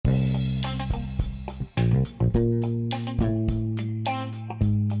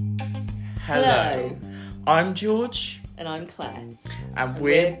Hello. I'm George. And I'm Claire. And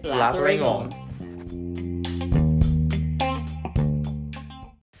we're blathering on.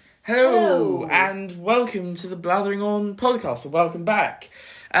 Hello, and welcome to the Blathering On podcast, or welcome back.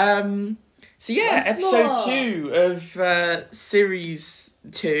 Episode 2 of Series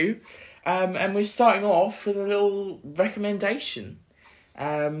 2, and we're starting off with a little recommendation,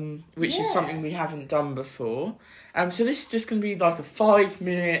 which is something we haven't done before. So this is just going to be like a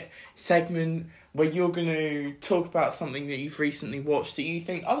 5-minute segment where you're going to talk about something that you've recently watched that you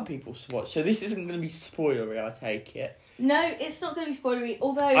think other people should watch. So this isn't going to be spoilery, I take it. No, it's not going to be spoilery,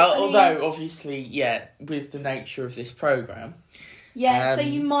 although obviously, with the nature of this programme. Yeah, so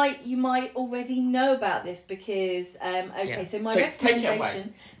you might already know about this because, so my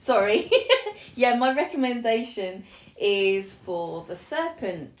recommendation... Sorry. My recommendation is for The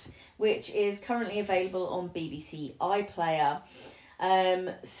Serpent, which is currently available on BBC iPlayer.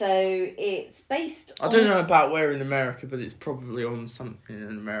 So it's based on... I don't know about where in America, but it's probably on something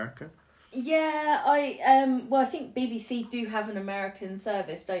in America. Yeah, I think BBC do have an American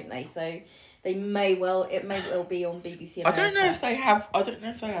service, don't they? So it may well be on BBC America. I don't know if they have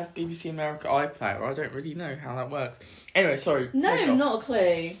BBC America iPlayer. I don't really know how that works. Anyway, sorry. No, not a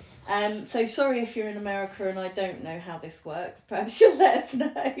clue. So sorry if you're in America and I don't know how this works. Perhaps you'll let us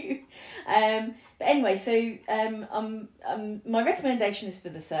know. But anyway, so my recommendation is for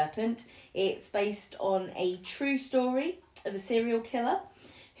The Serpent. It's based on a true story of a serial killer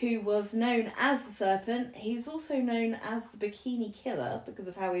who was known as the Serpent. He's also known as the Bikini Killer because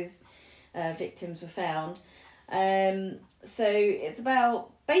of how his victims were found. So it's about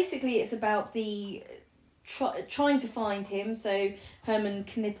the trying to find him. So Herman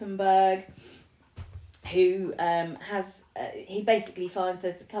Knippenberg, who he basically finds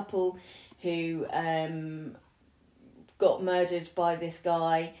there's a couple who got murdered by this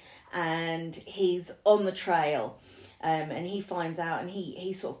guy, and he's on the trail. And he finds out, and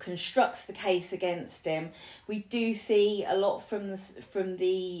he sort of constructs the case against him. We do see a lot from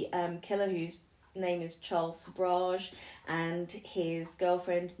the killer, whose name is Charles Sabrage, and his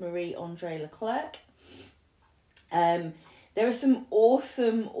girlfriend Marie-Andre Leclerc. There are some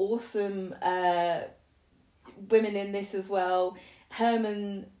awesome women in this as well.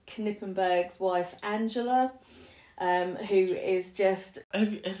 Herman Knippenberg's wife Angela, who is just...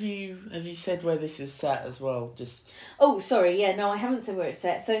 Have you said where this is set as well? Just... Oh, sorry, yeah, no, I haven't said where it's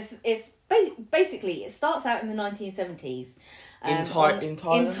set. So it's basically, it starts out in the 1970s. In Thailand? In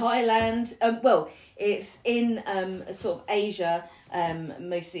Thailand. It's in sort of Asia,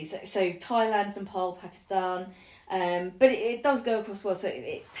 mostly. So Thailand, Nepal, Pakistan. But it does go across the world, so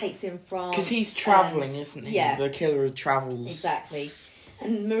it takes in France. Because he's travelling, isn't he? Yeah. The killer travels. Exactly.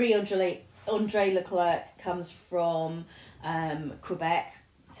 And Marie-Andre Leclerc comes from Quebec,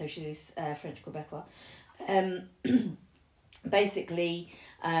 so she's French Quebecois. Basically,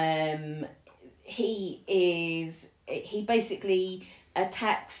 he basically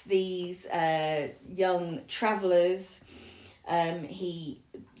attacks these young travellers. He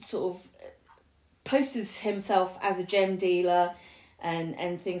sort of posts himself as a gem dealer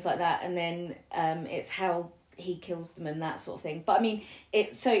and things like that, and then it's how he kills them and that sort of thing. But I mean,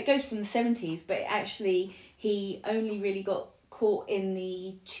 it goes from the 70s, but actually he only really got caught in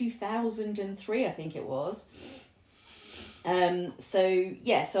the 2003, I think it was. So I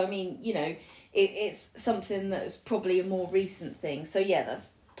mean, you know, it's something that's probably a more recent thing. So yeah,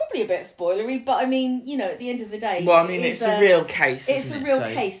 that's probably a bit spoilery, but I mean, you know, at the end of the day... Well, I mean, it's a real case, It's a real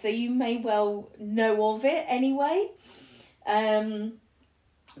case, so you may well know of it anyway.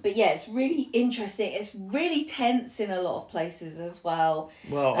 But yeah, it's really interesting. It's really tense in a lot of places as well.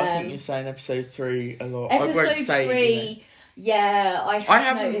 Well, I think you're saying episode 3 a lot. Episode 3, yeah, I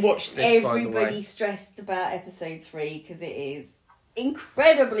haven't watched this, everybody by the way. Stressed about episode 3 because it is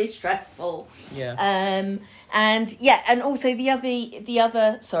incredibly stressful. Yeah. And also the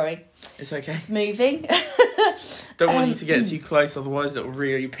other. Sorry. It's okay. Just moving. Don't want you to get too close, otherwise it'll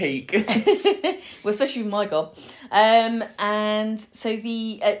really peak. Well, especially with my gob. And so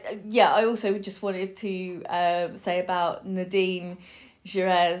I also just wanted to say about Nadine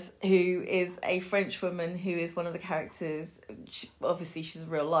Jerez, who is a French woman who is one of the characters. Obviously, she's a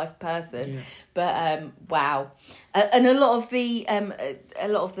real life person, but wow, and a lot of the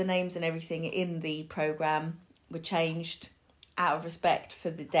names and everything in the programme were changed out of respect for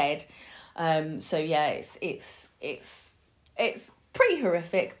the dead. So yeah, it's pretty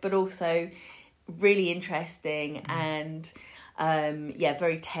horrific, but also really interesting and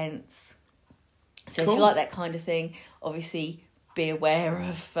very tense. So cool. If you like that kind of thing, obviously be aware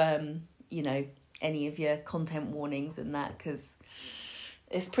of any of your content warnings and that, because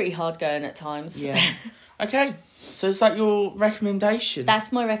it's pretty hard going at times. Yeah. Okay, so is that your recommendation?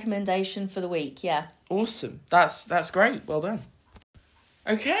 That's my recommendation for the week, yeah. Awesome. That's great. Well done.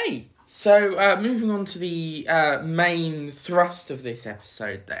 Okay, so moving on to the main thrust of this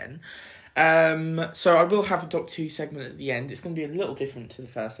episode then. So I will have a Doctor Who segment at the end. It's going to be a little different to the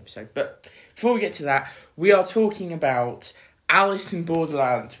first episode. But before we get to that, we are talking about Alice in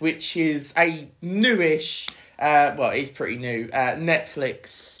Borderland, which is a newish, it's pretty new,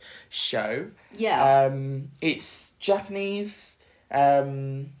 Netflix show. Yeah. It's Japanese.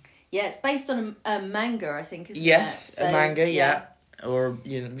 Yeah, it's based on a manga, I think, isn't it? Yes, a manga, yeah. Or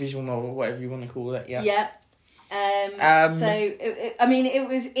visual novel, whatever you want to call it, yeah. Yeah.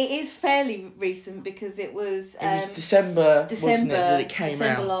 It is fairly recent because it was... it was December, wasn't it, that it came out?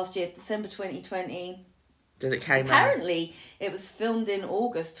 December last year, December 2020. That it came out. Apparently, it was filmed in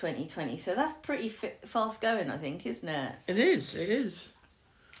August 2020, so that's pretty fast going, I think, isn't it? It is.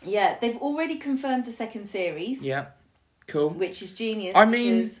 Yeah, they've already confirmed a second series. Yeah, cool. Which is genius. I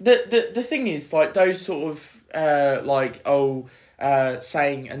mean, the thing is, like, those sort of,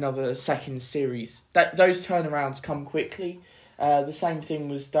 saying another second series, that those turnarounds come quickly. The same thing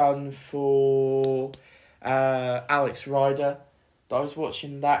was done for Alex Rider that I was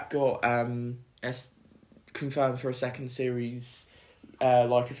watching. That got confirmed for a second series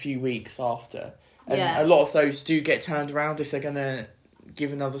a few weeks after. And a lot of those do get turned around if they're going to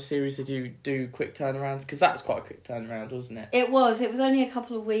give another series. They do quick turnarounds, because that was quite a quick turnaround, wasn't it? It was only a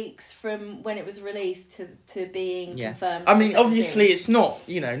couple of weeks from when it was released to being confirmed. I mean, obviously it's not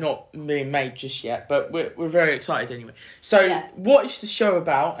not being made just yet, but we're very excited anyway. So what is the show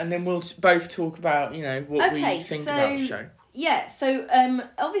about? And then we'll both talk about what we think about the show. Yeah, so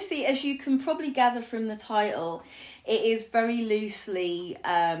obviously, as you can probably gather from the title, it is very loosely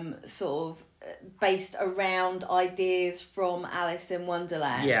sort of based around ideas from Alice in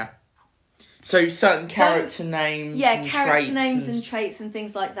Wonderland. Yeah. So certain character names, and traits and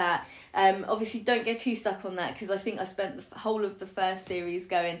things like that. Obviously, don't get too stuck on that, because I think I spent the whole of the first series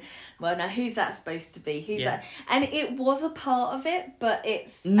going, well, now who's that supposed to be? Who's that? And it was a part of it, but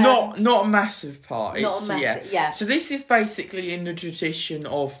it's not a massive part. Not a massive, yeah. So this is basically in the tradition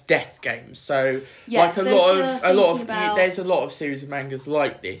of death games. So there's a lot of series of mangas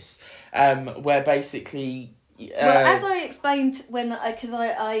like this, where basically. Well, as I explained because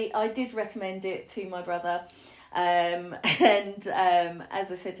I did recommend it to my brother, and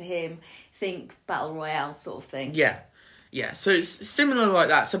as I said to him, think Battle Royale sort of thing. Yeah. So it's similar like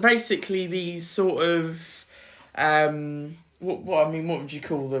that. So basically, these sort of what would you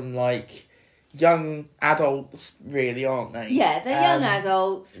call them? Like young adults, really, aren't they? Yeah, they're young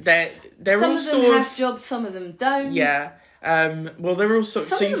adults. They're some all of them have jobs, some of them don't. Yeah. Well, they're all sort of...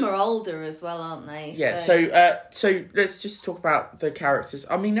 Some of them are older as well, aren't they? Yeah, so let's just talk about the characters.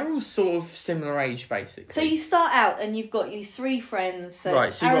 I mean, they're all sort of similar age, basically. So you start out and you've got your three friends. So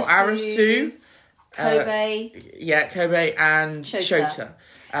right, so you've got Arisu, Kobe... Kobe and Shota.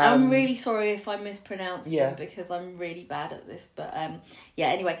 I'm really sorry if I mispronounce them, because I'm really bad at this. But,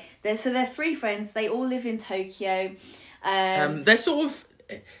 anyway. They're three friends. They all live in Tokyo. They're sort of...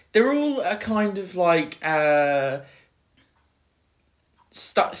 They're all a kind of like...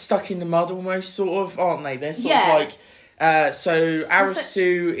 stuck in the mud almost, sort of, aren't they? They're sort of like... so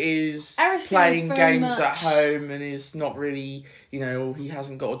Arisu is playing games at home and is not really, he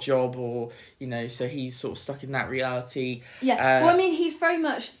hasn't got a job, or, so he's sort of stuck in that reality. Yeah, well, I mean, he's very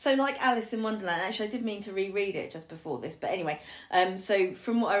much... So like Alice in Wonderland, actually, I did mean to reread it just before this, but anyway. So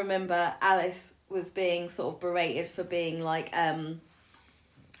from what I remember, Alice was being sort of berated for being like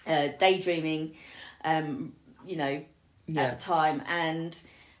daydreaming, at the time, and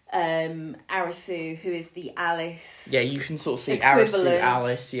Arisu, who is the Alice... Yeah, you can sort of see equivalent. Arisu,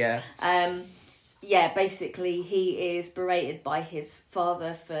 Alice, yeah. Basically he is berated by his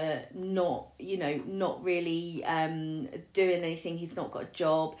father for not really doing anything. He's not got a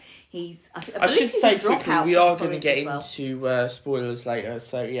job. I should say quickly, we are going to get into spoilers later,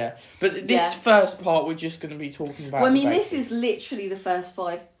 so yeah. But this first part, we're just going to be talking about... Well, I mean, this is literally the first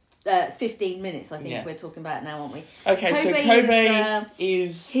 15 minutes, I think we're talking about now, aren't we? Okay, so Kobe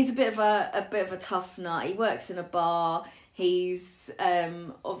is... He's a bit of a tough nut. He works in a bar. He's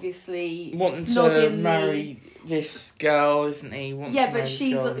obviously wanting to marry this girl, isn't he? But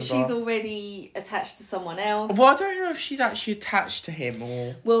she's already attached to someone else. Well, I don't know if she's actually attached to him,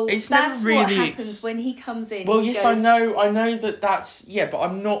 or... Well, it's that's what happens when he comes in. Well, yes, I know that's... Yeah, but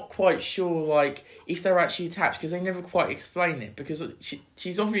I'm not quite sure, like, if they're actually attached, because they never quite explain it, because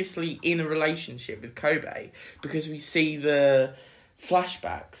she's obviously in a relationship with Kobe, because we see the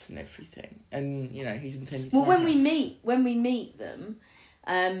flashbacks and everything, and he's intending to. Well, when we meet them,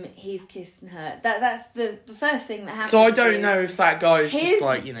 he's kissing her. That's the first thing that happens. So I don't know if that guy is just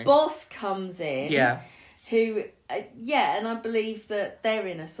like his boss comes in. Yeah. Who, and I believe that they're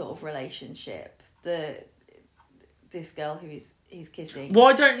in a sort of relationship. This girl who he's kissing. Well,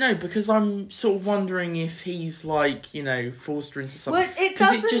 I don't know, because I'm sort of wondering if he's like, forced her into something. Well, it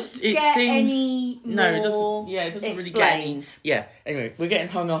doesn't get any more. No, it doesn't. Yeah, it doesn't really get any. Yeah. Anyway, we're getting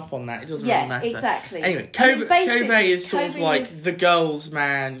hung up on that. It doesn't really matter. Exactly. Anyway, Kobe is sort of like the girl's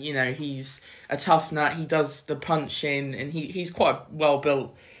man. He's a tough nut. He does the punching, and he's quite a well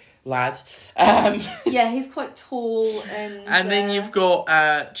built lad. Yeah, he's quite tall and. And then you've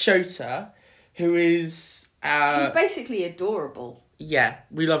got Chota, who is. He's basically adorable. Yeah,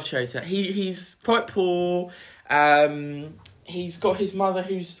 we love Chota. He's quite poor. He's got his mother,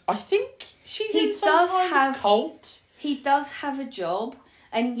 who's I think she's in some kind of cult. He does have a job,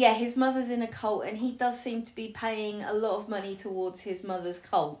 and his mother's in a cult, and he does seem to be paying a lot of money towards his mother's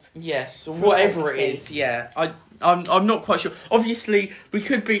cult. Yes, or whatever it is. Yeah, I'm not quite sure. Obviously, we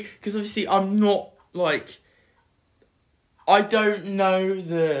could be, because obviously I'm not like. I don't know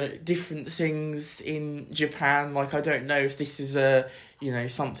the different things in Japan. Like, I don't know if this is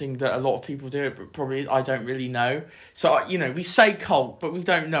something that a lot of people do, but probably I don't really know. So, we say cult, but we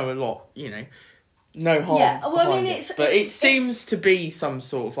don't know a lot, no harm. Yeah, well, I mean, it seems to be some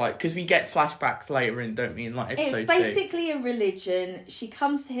sort of like, because we get flashbacks later in, don't we, in like episode 2. It's basically a religion. She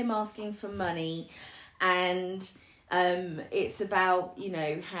comes to him asking for money, and it's about,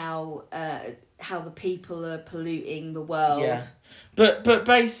 how the people are polluting the world. Yeah. But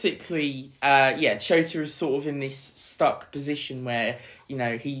basically, Chota is sort of in this stuck position where,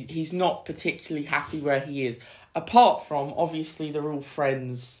 he's not particularly happy where he is. Apart from, obviously, they're all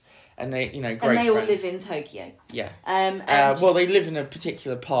friends and they, great friends. And they all live in Tokyo. Yeah. Well, they live in a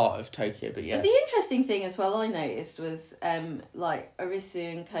particular part of Tokyo, but yeah. But the interesting thing as well I noticed was, like,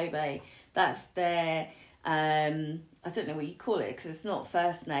 Arisu and Kobe, that's their... I don't know what you call it, because it's not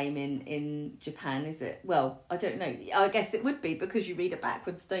first name in Japan, is it? Well, I don't know. I guess it would be, because you read it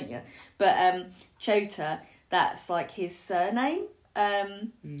backwards, don't you? But Chota, that's like his surname.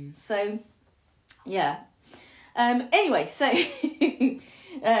 So, yeah. Anyway, so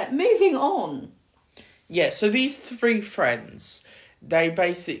moving on. Yeah, so these 3 friends, they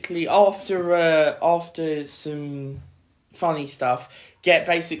basically, after some funny stuff, get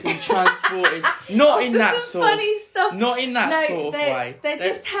basically transported not in that sort of way. They're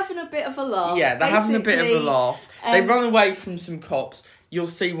just having a bit of a laugh. Yeah, they're having a bit of a laugh. They run away from some cops. You'll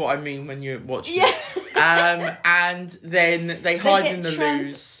see what I mean when you watch it. And then they hide in the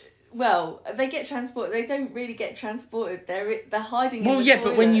loos. Well, they get transported. They don't really get transported. They're hiding in the toilet. Well, yeah,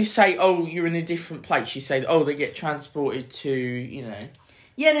 but when you say, you're in a different place, you say, they get transported to,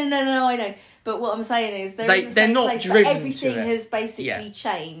 Yeah, no, I know. But what I'm saying is they're in the they're same not place, driven but everything to it. has basically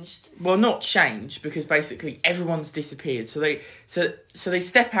changed. Well, not changed, because basically everyone's disappeared. So they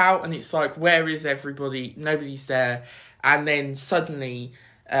step out and it's like, where is everybody? Nobody's there. And then suddenly,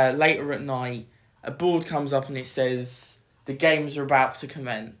 later at night, a board comes up and it says, the games are about to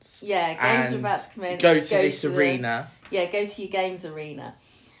commence. Yeah, games are about to commence. Go to this arena. Go to your games arena.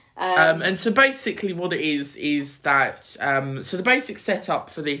 And so basically what it is that... so the basic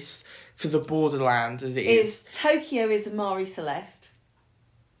setup for this, for the Borderland as it is... Tokyo is Amari Celeste.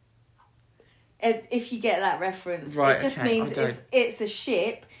 If you get that reference. Right, it just means it's a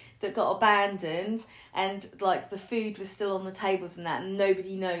ship that got abandoned and like the food was still on the tables and that, and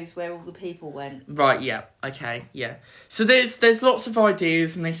nobody knows where all the people went. Right, yeah. Okay, yeah. So there's lots of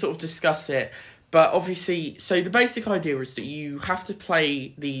ideas and they sort of discuss it. But obviously, so the basic idea is that you have to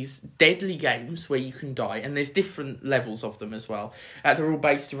play these deadly games where you can die, and there's different levels of them as well. They're all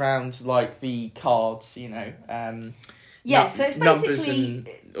based around, like, the cards, so it's numbers and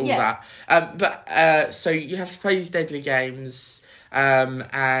all that. So you have to play these deadly games,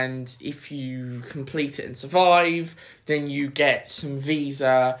 and if you complete it and survive, then you get some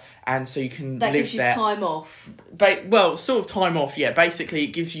visa, and so you can live there. That gives you time off. Well, sort of time off, yeah. Basically,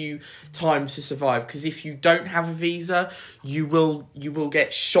 it gives you time to survive, because if you don't have a visa, you will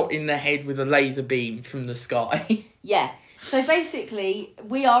get shot in the head with a laser beam from the sky. Yeah. So basically,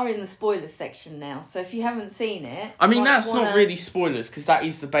 we are in the spoilers section now. So if you haven't seen it, I mean, that's not really spoilers, because that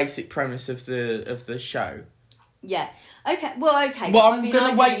is the basic premise of the show. Yeah. Okay. Well, okay. Well, I'm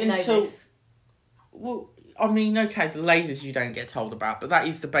going to wait until... Well, I mean, okay, the lasers you don't get told about, but that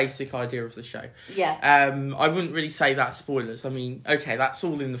is the basic idea of the show. Yeah. I wouldn't really say that's spoilers. I mean, okay, that's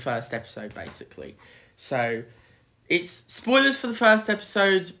all in the first episode, basically. So, it's spoilers for the first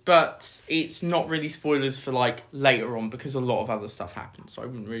episode, but it's not really spoilers for, like, later on, because a lot of other stuff happens, so I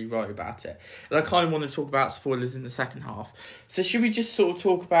wouldn't really worry about it. And I kind of want to talk about spoilers in the second half. So should we just sort of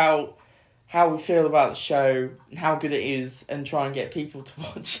talk about how we feel about the show, and how good it is, and try and get people to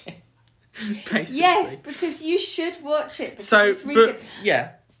watch it? Basically. Yes, because you should watch it, because it's really good.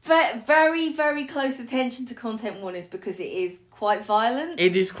 Yeah. Very, very close attention to content warnings, because it is quite violent.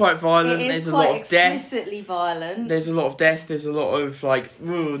 It is quite violent. It is There's quite a lot of death. explicitly violent. There's a lot of death. There's a lot of, like,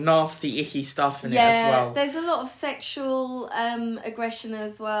 nasty, icky stuff in it as well. There's a lot of sexual aggression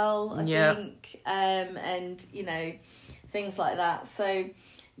as well, I think. And, you know, things like that. So,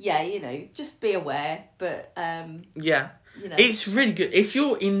 yeah, you know, just be aware. But, yeah. You know. It's really good if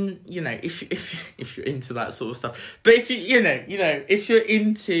you're in, you know, if you're into that sort of stuff. But if you know, if you're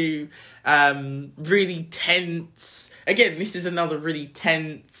into really tense, again, this is another really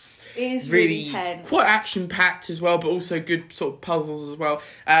tense. It is really tense. Quite action packed as well, but also good sort of puzzles as well.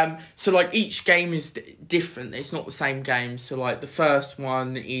 So like each game is different. It's not the same game. So like the first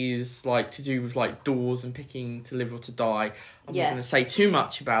one is like to do with like doors and picking to live or to die. I'm not going to say too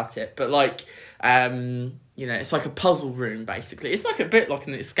much about it, but like you know, it's like a puzzle room basically. It's like a bit like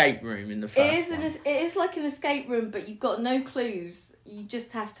an escape room in the first one. It is like an escape room, but you've got no clues. You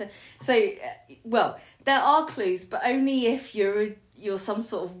just have to. So, well, there are clues, but only if you're some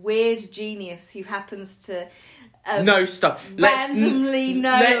sort of weird genius who happens to know stuff. Randomly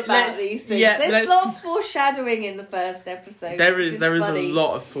know about these things. Yeah, there's a lot of foreshadowing in the first episode. There is a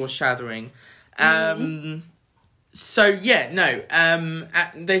lot of foreshadowing. So yeah, no.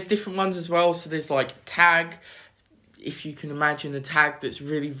 There's different ones as well. So there's like tag, if you can imagine a tag that's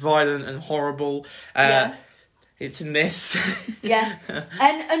really violent and horrible. It's in this. Yeah,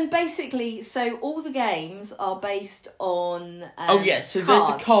 and basically, so all the games are based on. So cards. There's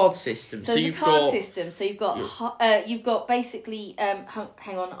a card system. So there's a card system. So you've got basically.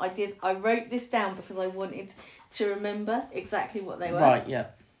 Hang on, I wrote this down because I wanted to remember exactly what they were. Right. Yeah.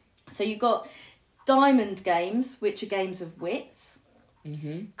 So you've got diamond games, which are games of wits.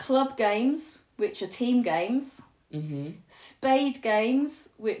 Mm-hmm. Club games, which are team games. Mm-hmm. Spade games,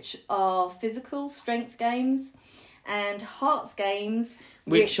 which are physical strength games. And hearts games,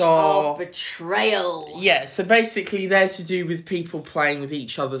 which are betrayal. Yeah, so basically they're to do with people playing with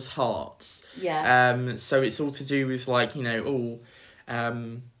each other's hearts. Yeah. So it's all to do with like, you know,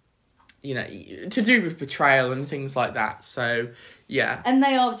 you know, to do with betrayal and things like that. So yeah. And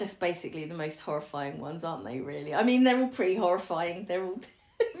they are just basically the most horrifying ones, aren't they, really? I mean, they're all pretty horrifying. They're all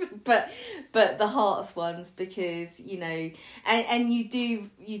but the hearts ones, because, you know, and you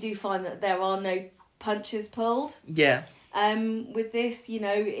do find that there are no punches pulled. Yeah. With this, you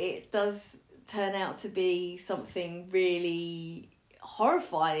know, it does turn out to be something really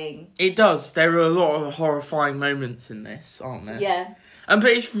horrifying. It does. There are a lot of horrifying moments in this, aren't there? Yeah. But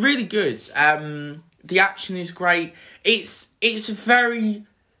it's really good. The action is great. It's very,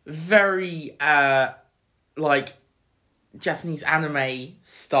 very like Japanese anime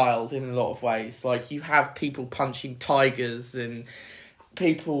styled in a lot of ways. Like you have people punching tigers and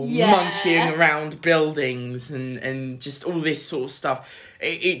people monkeying around buildings and just all this sort of stuff.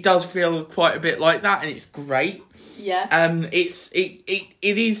 It does feel quite a bit like that, and it's great. Yeah. It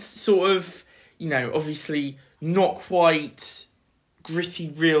is sort of, you know, obviously not quite gritty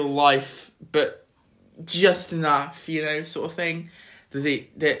real life, but just enough, you know, sort of thing.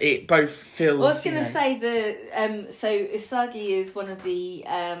 That it both feels. Well, I was going to say so Usagi is one of the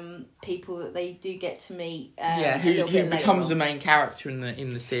people that they do get to meet. Who becomes the main character in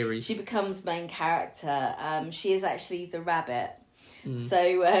the series. She becomes main character. She is actually the rabbit. Mm.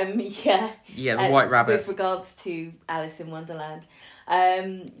 So the white rabbit. With regards to Alice in Wonderland.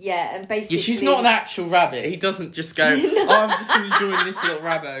 And basically... Yeah, she's not an actual rabbit. He doesn't just go, I'm just going to join this little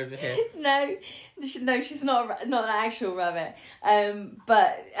rabbit over here. No, she's not an actual rabbit.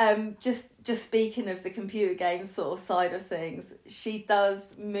 But just speaking of the computer game sort of side of things, she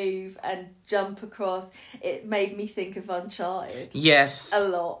does move and jump across. It made me think of Uncharted. Yes. A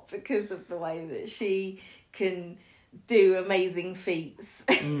lot, because of the way that she can do amazing feats.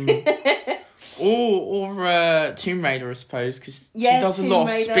 Or Tomb Raider, I suppose, because she does a lot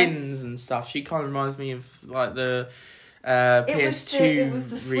of spins and stuff. She kind of reminds me of like the PS2 It was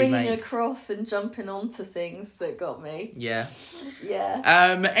the swinging across and jumping onto things that got me. Yeah.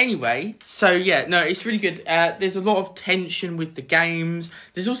 Yeah. Anyway, so yeah, no, it's really good. There's a lot of tension with the games.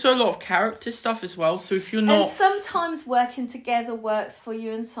 There's also a lot of character stuff as well. So if you're not... And sometimes working together works for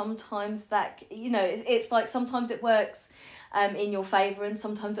you, and sometimes that, you know, it's like sometimes it works in your favour and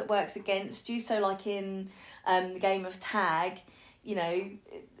sometimes it works against you. So like in the game of tag, you know,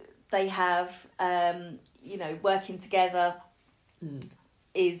 they have, working together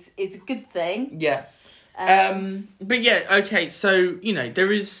is a good thing. Yeah. But yeah, okay, so,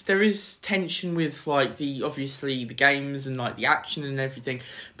 there is tension with, like, obviously the games and, like, the action and everything,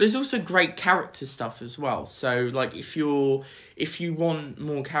 but there's also great character stuff as well. So, like, if you want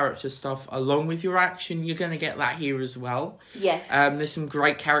more character stuff along with your action, you're going to get that here as well. Yes. There's some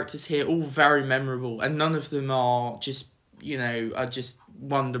great characters here, all very memorable, and none of them are just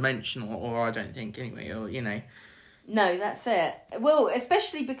one-dimensional, or I don't think, anyway, or, No, that's it. Well,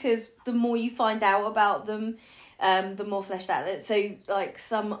 especially because the more you find out about them, the more fleshed out. So, like,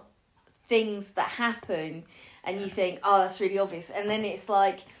 some things that happen and you think, oh, that's really obvious. And then it's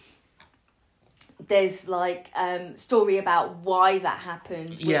like, there's, like, story about why that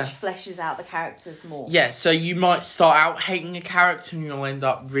happened, which fleshes out the characters more. Yeah, so you might start out hating a character and you'll end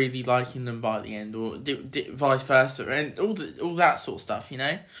up really liking them by the end, or vice versa, and all that sort of stuff,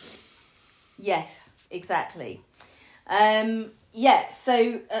 Yes, exactly.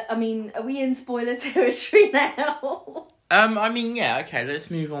 So, are we in spoiler territory now? Okay, let's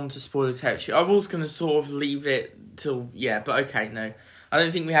move on to spoiler territory. I was going to sort of leave it till, but okay, no. I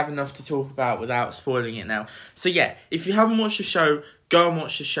don't think we have enough to talk about without spoiling it now. So if you haven't watched the show, go and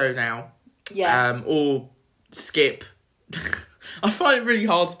watch the show now. Yeah. Or skip. I find it really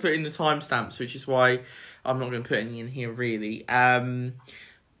hard to put in the timestamps, which is why I'm not going to put any in here, really.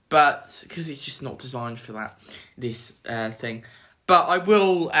 But because it's just not designed for this thing. But I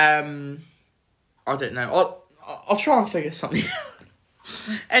will, I don't know, I'll try and figure something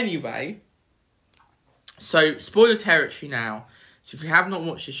out. Anyway, so spoiler territory now. So if you have not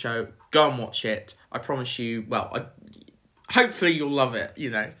watched the show, go and watch it. I promise you, hopefully you'll love it,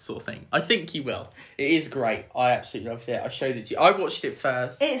 sort of thing. I think you will. It is great. I absolutely loved it. I showed it to you. I watched it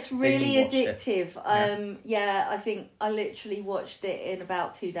first. It's really addictive. I think I literally watched it in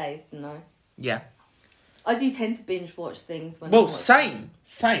about 2 days, didn't I? Yeah. I do tend to binge watch things when same.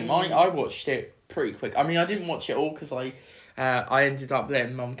 I watched it pretty quick. I didn't watch it all because I ended up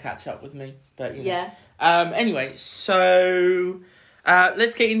letting Mum catch up with me. But yeah. Anyway, so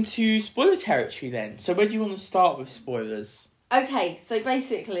let's get into spoiler territory then. So where do you want to start with spoilers? Okay, so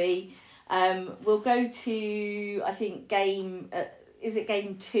basically, we'll go to, I think, game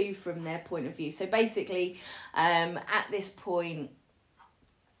 2 from their point of view. So basically, at this point,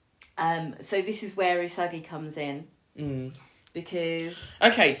 so this is where Usagi comes in. Because...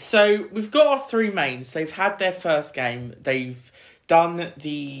 Okay, so we've got our 3 mains. They've had their first game. They've done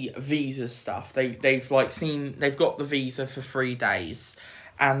the visa stuff. They've got the visa for 3 days.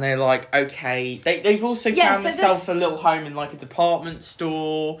 And they're like, okay... They've also found themselves a little home in, like, a department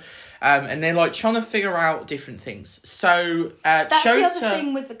store. And they're, like, trying to figure out different things. So, that's the other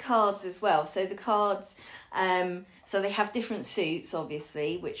thing with the cards as well. So the cards... so they have different suits,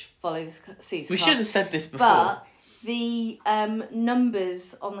 obviously, which follow the suits. We should have said this before. But the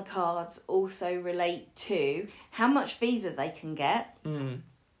numbers on the cards also relate to how much visa they can get and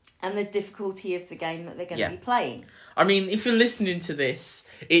the difficulty of the game that they're going to be playing. If you're listening to this,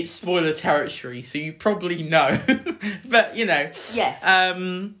 it's spoiler territory, so you probably know. But, Yes.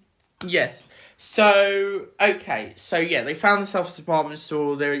 Yes. So, okay. So, they found themselves a department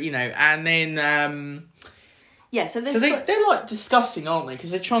store. They're, and then... so they're like discussing, aren't they? Because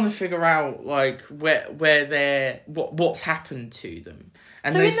they're trying to figure out like where they're what's happened to them,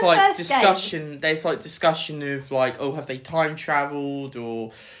 and so there's like discussion. There's like discussion of like, oh, have they time travelled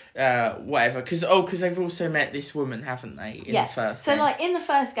or whatever? Because they've also met this woman, haven't they? In the first game. Like in the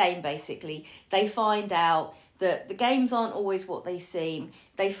first game, basically, they find out that the games aren't always what they seem.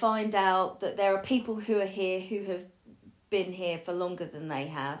 They find out that there are people who are here who have been here for longer than they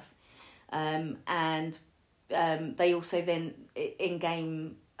have, and. They also then, in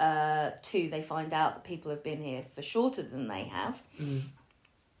game 2, they find out that people have been here for shorter than they have.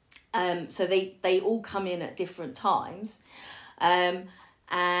 So they all come in at different times.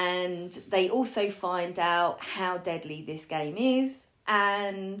 And they also find out how deadly this game is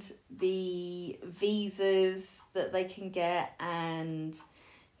and the visas that they can get and...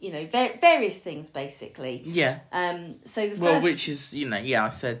 various things, basically. Yeah. So the first... which is, I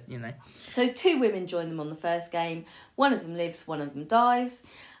said, So 2 women join them on the first game. One of them lives, one of them dies.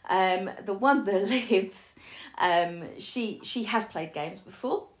 The one that lives, she has played games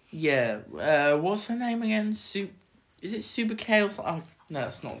before. Yeah. What's her name again? Is it Subuke or something? Oh, no,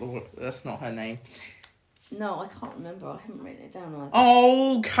 that's not her name. No, I can't remember. I haven't written it down either.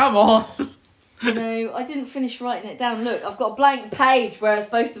 Oh, come on. No, I didn't finish writing it down. Look, I've got a blank page where I'm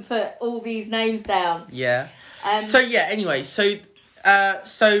supposed to put all these names down. Yeah. Anyway, so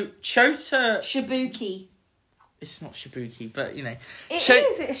Chota... Shibuki. it's not Shibuki, but you know, it's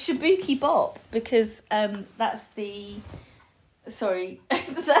Shibuki Bop because that's the. Sorry,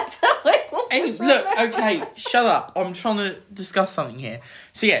 that's how I always look, okay, shut up. I'm trying to discuss something here.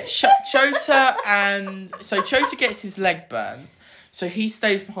 So yeah, Chota gets his leg burnt, so he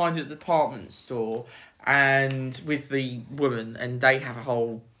stays behind at the department store and with the woman, and they have a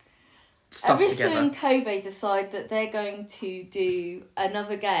whole stuff Arisu together. and Kobe decide that they're going to do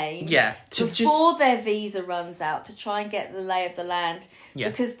another game. Yeah, before their visa runs out to try and get the lay of the land. Yeah.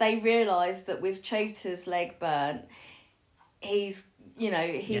 Because they realise that with Chota's leg burnt, he's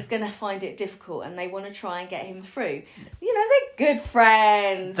going to find it difficult, and they want to try and get him through. You know, they're good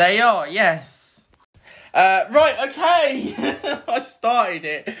friends. They are, yes. Right, okay. I started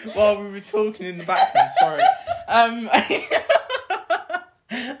it while we were talking in the background. Sorry.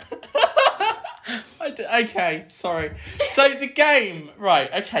 Okay, sorry. So the game,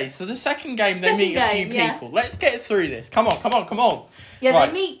 right? Okay, so the second game they meet a few people. Let's get through this. Come on. Yeah, right.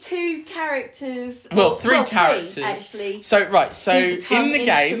 They meet two characters. Three characters actually. So in the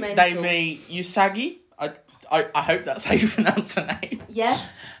game they meet Usagi. I hope that's how you pronounce her name. Yeah.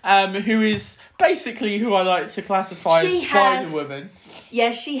 Who is basically who I like to classify as Spider-Woman.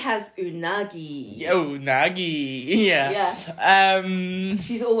 Yeah, she has unagi. Unagi, yeah. Yeah.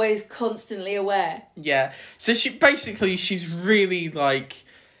 She's always constantly aware. Yeah. So she's really like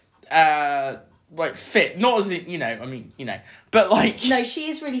fit. Not as in, but like... No, she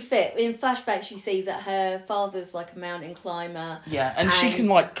is really fit. In flashbacks, you see that her father's like a mountain climber. Yeah, and she can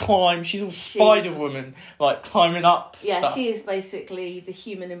like climb. She's all Spider-Woman, like climbing up Yeah, stuff. she is basically the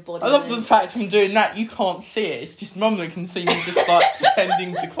human embodiment. I love the fact I'm doing that. You can't see it. It's just Mum that can see me just like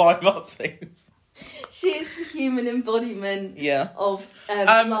pretending to climb up things. She is the human embodiment of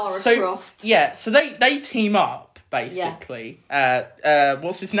Lara Croft. Yeah, so they team up, basically. Yeah.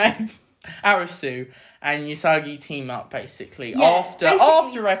 What's his name? Arisu and Usagi team up basically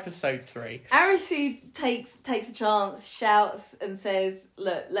after episode 3. Arisu takes a chance, shouts and says,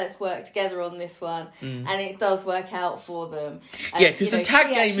 "Look, let's work together on this one," and it does work out for them. Yeah, because the tag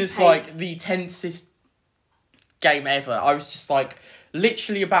game is like the tensest game ever. I was just like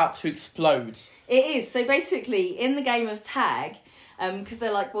literally about to explode. It is. So basically, in the game of tag, because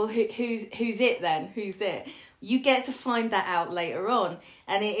they're like, well, who's it then? Who's it? You get to find that out later on.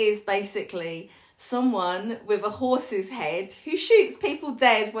 And it is basically someone with a horse's head who shoots people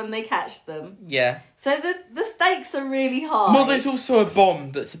dead when they catch them. Yeah. So the stakes are really high. Well, there's also a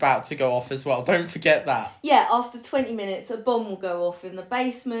bomb that's about to go off as well. Don't forget that. Yeah, after 20 minutes, a bomb will go off in the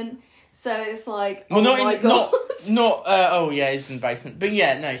basement. So it's like, well, oh my God. It's in the basement. But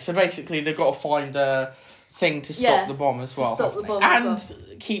yeah, no. So basically, they've got to find a thing to stop the bomb as well. Stop the bomb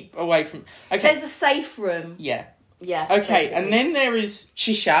and keep away from... Okay. There's a safe room. Yeah. Yeah. Okay, basically. And then there is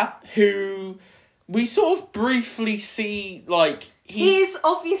Chisha, who we sort of briefly see, like... He's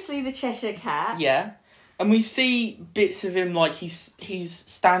obviously the Cheshire Cat. Yeah. And we see bits of him, like, he's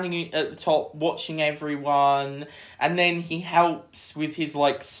standing at the top watching everyone, and then he helps with his,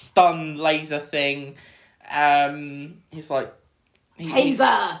 like, stun laser thing. He's like...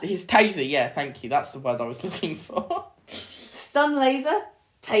 Taser! His taser, yeah, thank you. That's the word I was looking for. Stun laser,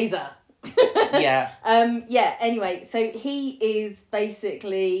 taser. Yeah. Anyway, so he is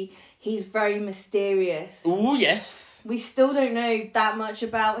basically... He's very mysterious. Oh, yes. We still don't know that much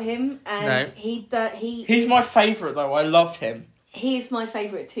about him, and no. He's my favourite, though. I love him. He is my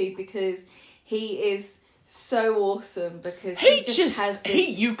favourite, too, because he is so awesome, because he just has this...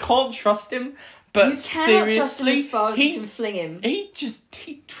 You can't trust him, but you cannot trust him as far as you can fling him. He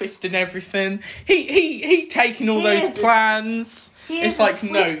twisting everything. He taking all those plans. He is a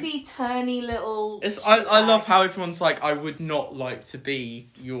twisty, turny little... I love how everyone's like, I would not like to be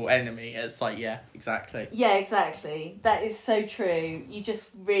your enemy. It's like, yeah, exactly. Yeah, exactly. That is so true. You just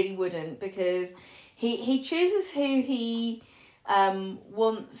really wouldn't, because he chooses who he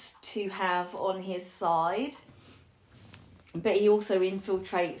wants to have on his side, but he also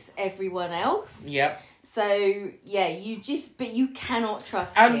infiltrates everyone else. Yep. So, yeah, you cannot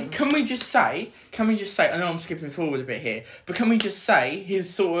trust him. And can we just say, I know I'm skipping forward a bit here, but can we just say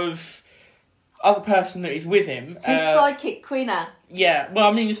his sort of other person that is with him... His sidekick, Quina. Yeah, well,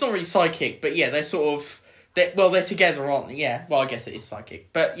 I mean, it's not really sidekick, but yeah, they're sort of... They're together, aren't they? Yeah, well, I guess it is sidekick.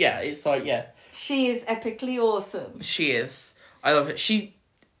 But yeah, it's like, yeah. She is epically awesome. She is. I love it. She's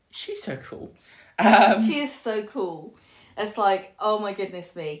so cool. She is so cool. It's like, oh my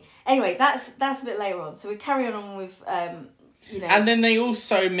goodness me. Anyway, that's a bit later on. So we carry on with, And then they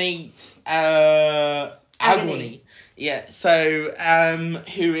also meet Agony. Yeah, so,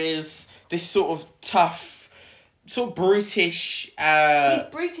 who is this sort of tough sort of brutish. He's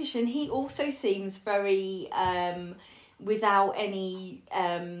brutish, and he also seems very without any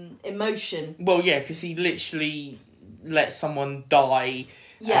emotion. Well, yeah, because he literally lets someone die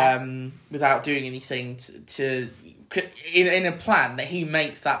without doing anything to in a plan that he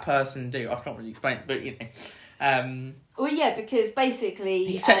makes that person do. I can't really explain it, but you know. Well, yeah, because basically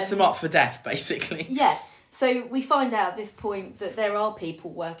he sets them up for death, basically. Yeah. So we find out at this point that there are people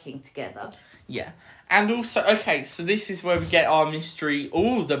working together. Yeah. And also, okay, so this is where we get our mystery.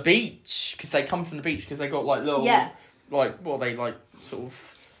 Oh, the beach. Because they come from the beach because they got, like, little... Yeah. Like, what are they, like, sort of...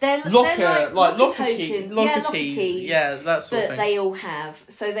 They're locker keys. Key. Yeah, that sort of thing. That they all have.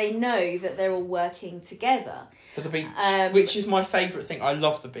 So they know that they're all working together. For the beach. Which is my favourite thing. I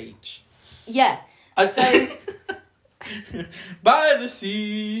love the beach. Yeah. So... By the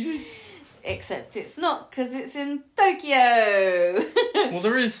sea. Except it's not, because it's in Tokyo. Well,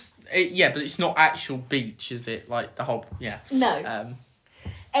 there is... but it's not actual beach, is it? Like, the whole... Yeah. No.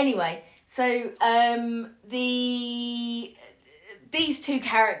 Anyway, so these two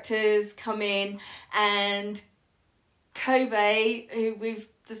characters come in, and Kobe, who we've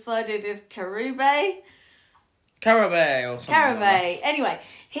decided is Karube or something. Karube. Anyway,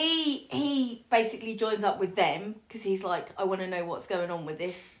 he basically joins up with them because he's like, I want to know what's going on with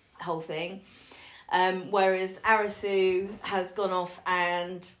this whole thing. Whereas Arisu has gone off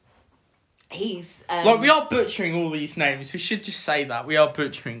and he's... we are butchering all these names. We should just say that. We are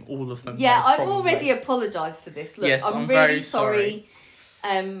butchering all of them. Yeah, I've already apologised for this. Look, yes, I'm really sorry.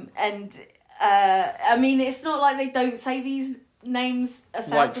 I mean, it's not like they don't say these names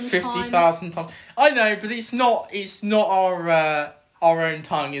 1,000 times. Like 50,000 times. I know, but it's not our own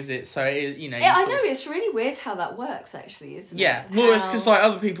tongue, is it? So, you know... Yeah, I know, it's really weird how that works, actually, isn't it? Yeah, well, it's because, like,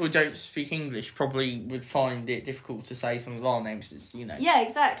 other people who don't speak English probably would find it difficult to say some of our names, it's, you know... Yeah,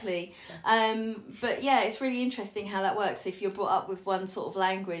 exactly. But, yeah, it's really interesting how that works. If you're brought up with one sort of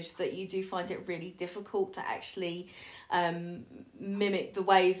language, that you do find it really difficult to actually mimic the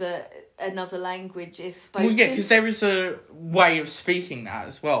way that another language is spoken. Well, yeah, because there is a way of speaking that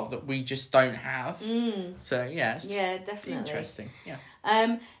as well that we just don't have. So, yeah, it's definitely interesting. Yeah.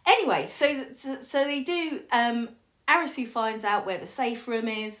 Anyway, so they do. Arisu finds out where the safe room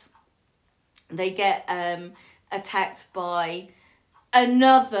is. They get attacked by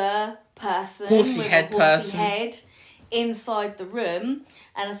another person with a horsey head inside the room,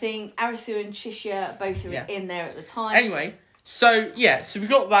 and I think Arisu and Chishia both are in there at the time. Anyway, so we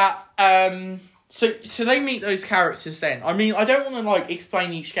got that. So they meet those characters then. I mean, I don't want to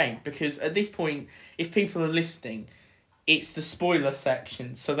explain each game because at this point, if people are listening, it's the spoiler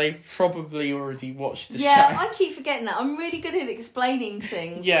section, so they've probably already watched the show. Yeah, I keep forgetting that. I'm really good at explaining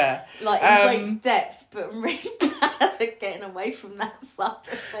things. Yeah. In great depth, but I'm really bad at getting away from that side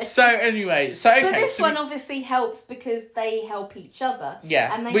of things. So anyway, okay. But this one obviously helps because they help each other.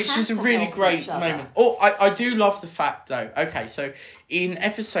 Yeah, and they which is a really great moment. Oh, I do love the fact, though. Okay, so in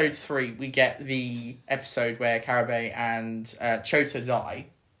episode 3, we get the episode where Karube and Chota die.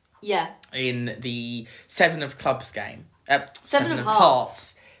 Yeah. In the Seven of Clubs game. Seven of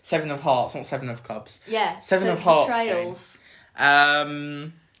Hearts. 7 of Hearts, not 7 of Clubs. Yeah. Seven of Hearts. Betrayals.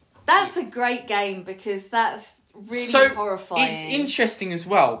 That's a great game because that's really horrifying. It's interesting as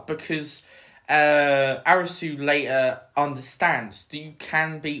well because Arisu later understands that you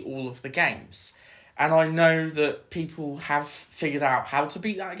can beat all of the games. And I know that people have figured out how to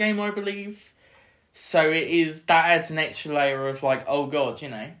beat that game, I believe. So that adds an extra layer of oh God, you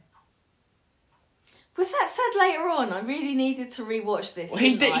know. Was that said later on? I really needed to rewatch this. Well,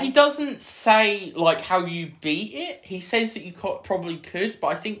 he doesn't say how you beat it. He says that you probably could, but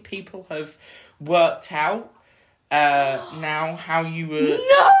I think people have worked out now how you would.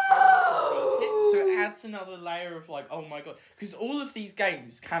 No. So it adds another layer of oh my God, because all of these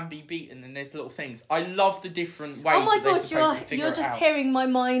games can be beaten, and there's little things. I love the different ways. Oh my God, you're just hearing my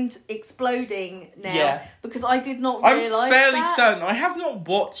mind exploding now because I did not realise. I'm fairly certain. I have not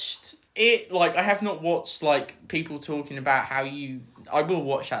watched it. I have not watched people talking about how you. I will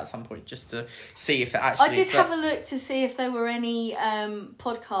watch that at some point just to see if it actually. I did have a look to see if there were any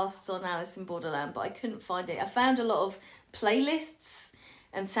podcasts on Alice in Borderland, but I couldn't find it. I found a lot of playlists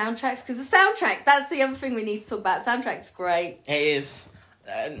and soundtracks because the soundtrack. That's the other thing we need to talk about. Soundtrack's great. It is.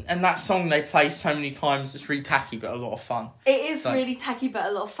 And that song they play so many times is really tacky but a lot of fun. It is really tacky but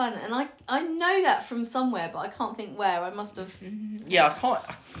a lot of fun, and I know that from somewhere, but I can't think where. I must have. Yeah, I've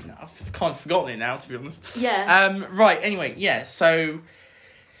kind of forgotten it now, to be honest. Yeah. Right. Anyway, yeah. So,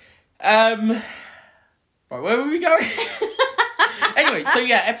 right, where were we going? Anyway, so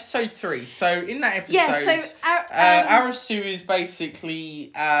yeah, episode 3. So in that episode, Arisu is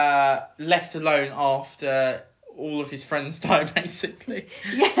basically left alone after all of his friends die, basically.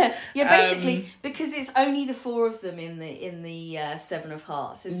 Yeah, basically, because it's only the 4 of them in the 7 of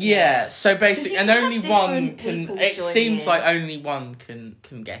Hearts, isn't it? So basically, and only one can. It seems in. like only one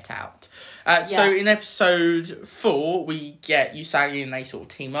can get out. So in episode 4, we get Usagi and they sort of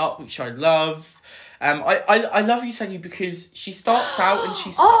team up, which I love. I love Usagi because she starts out and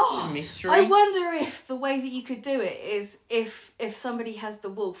she's such a mystery. I wonder if the way that you could do it is if somebody has the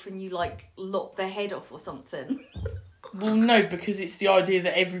wolf and you like lop their head off or something. Well, no, because it's the idea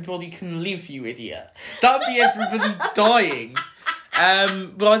that everybody can live, you idiot. That would be everybody dying.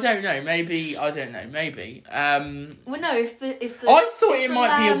 Well, I don't know. Maybe. Well, no. If the I thought it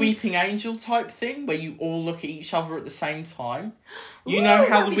might be a weeping angel type thing where you all look at each other at the same time. You know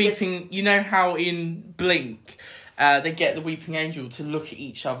how the weeping. You know how in Blink, they get the weeping angel to look at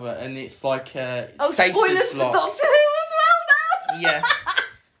each other, and it's like a stasis spoilers lock. for Doctor Who as well now. Yeah.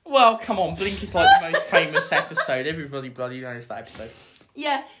 Well, come on. Blink is like the most famous episode. Everybody bloody knows that episode.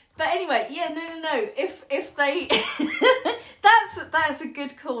 Yeah. But anyway, no. If they, that's a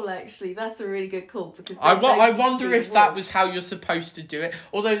good call. Actually, that's a really good call because I wonder if that was how you're supposed to do it.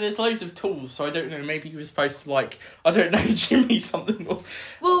 Although there's loads of tools, so I don't know. Maybe you were supposed to Jimmy something.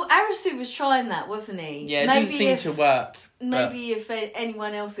 Well, Arisu was trying that, wasn't he? Yeah, it didn't seem to work. Maybe if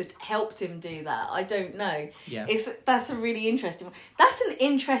anyone else had helped him do that, I don't know. Yeah, that's a really interesting one. I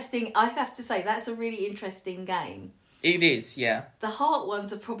have to say, that's a really interesting game. It is, yeah. The Heart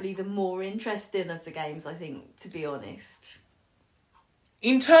ones are probably the more interesting of the games, I think, to be honest.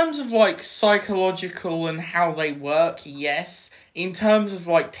 In terms of, psychological and how they work, yes. In terms of,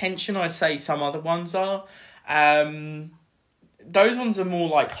 tension, I'd say some other ones are. Those ones are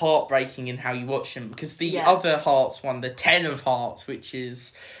more, heartbreaking in how you watch them. Because the other Hearts one, the 10 of Hearts, which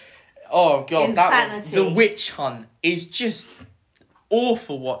is... Oh, God. Insanity. The Witch Hunt is just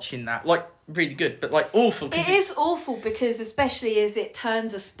awful watching that. Really good, but awful. It is awful because especially as it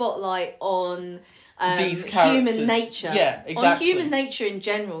turns a spotlight on these characters. Human nature. Yeah, exactly. On human nature in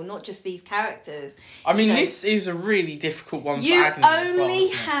general, not just these characters. I mean, this is a really difficult one for Agony You only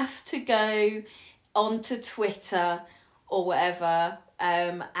have to go onto Twitter or whatever,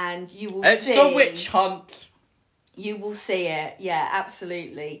 and you will see... It's the Witch Hunt. You will see it, yeah,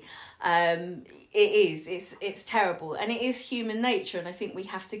 absolutely. It is. It's terrible, and it is human nature, and I think we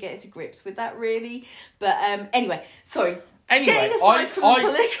have to get to grips with that, really. But anyway, sorry. Getting aside from the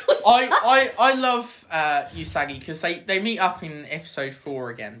political stuff. I love Usagi because they meet up in episode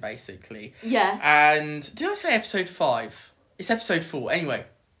 4 again, basically. Yeah. And did I say episode 5? It's episode 4. Anyway.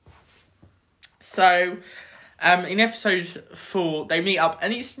 So, in episode 4, they meet up,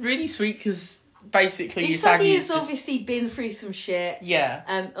 and it's really sweet because basically Usagi has obviously been through some shit. Yeah.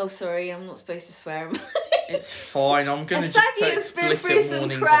 Oh, sorry, I'm not supposed to swear. It's fine. I'm gonna just Usagi put has been explicit through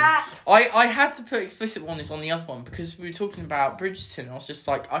warnings some crap. on. I had to put explicit warnings on the other one because we were talking about Bridgerton. I was just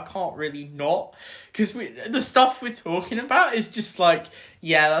like, I can't really not because the stuff we're talking about is just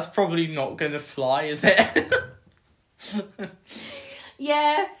yeah, that's probably not gonna fly, is it?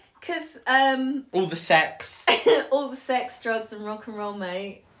 Yeah, because all the sex, drugs, and rock and roll,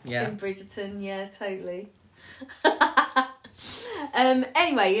 mate. Yeah. In Bridgerton, yeah, totally.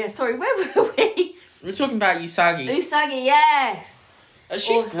 Anyway, yeah, sorry, where were we? We're talking about Usagi. Usagi, yes. She's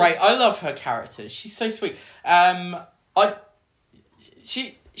awesome. Great. I love her character. She's so sweet.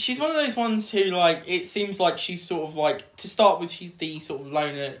 She's one of those ones who, it seems like she's sort of, to start with, she's the sort of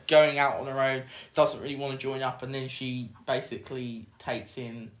loner going out on her own, doesn't really want to join up, and then she basically takes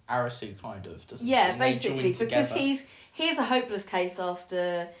in Arisu, kind of, doesn't she? Yeah, basically, because he's a hopeless case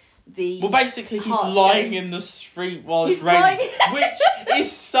after the... Well, basically, he's lying in the street while it's raining, which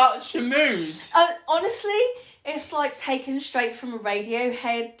is such a mood. Honestly, it's, taken straight from a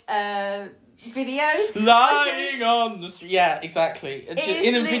Radiohead... video lying on the street. Yeah, exactly.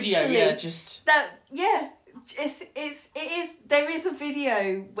 In a video, yeah, just that. Yeah, it is. There is a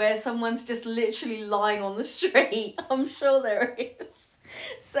video where someone's just literally lying on the street. I'm sure there is.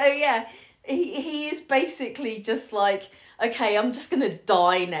 So yeah, he is basically just okay, I'm just gonna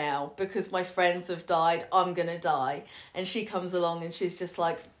die now because my friends have died. I'm gonna die, and she comes along and she's just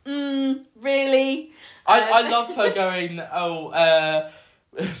really. I love her going.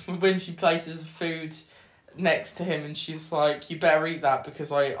 When she places food next to him and she's like, you better eat that because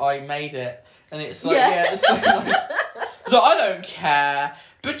I made it. And it's it's look, I don't care,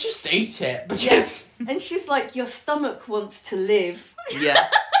 but just eat it. Because... Yes. And she's like, your stomach wants to live. Yeah.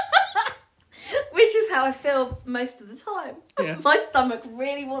 Which is how I feel most of the time. Yeah. My stomach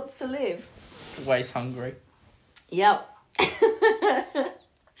really wants to live. Always hungry. Yep.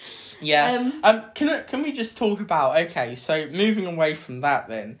 Yeah. Can we just talk about, okay, so moving away from that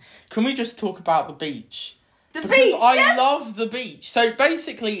then, can we just talk about the beach? The because beach, I yes! love the beach. So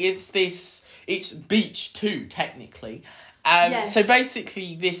basically, it's Beach 2, technically. Yes. So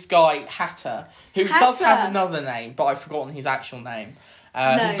basically, this guy, Hatter, who does have another name, but I've forgotten his actual name,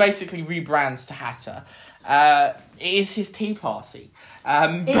 he basically rebrands to Hatter. It is his tea party.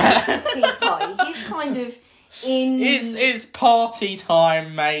 It is his tea party. He's kind of in... It's party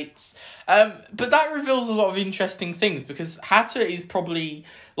time, mates. But that reveals a lot of interesting things, because Hatter is probably...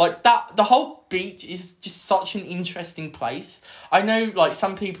 Like, the whole beach is just such an interesting place. I know, like,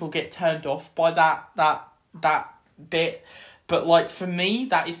 some people get turned off by that bit, but, like, for me,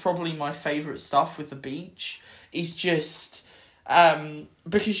 that is probably my favourite stuff with the beach, is just...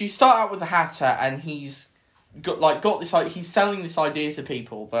 because you start out with the Hatter, and he's got this, like, he's selling this idea to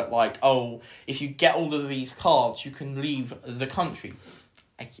people that, like, oh, if you get all of these cards, you can leave the country.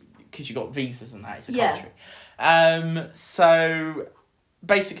 Because you got visas and that, it's a country. So...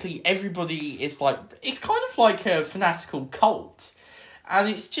 Basically, everybody is like... It's kind of like a fanatical cult. And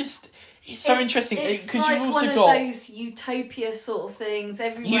it's just... It's so interesting. It's like you've also got those utopia sort of things.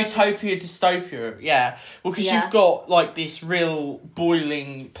 Utopia, dystopia, yeah. Well, because you've got, like, this real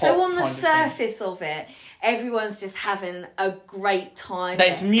boiling pot. So on the surface of it, everyone's just having a great time.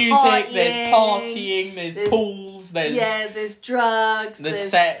 There's music, there's partying, there's pools, there's drugs,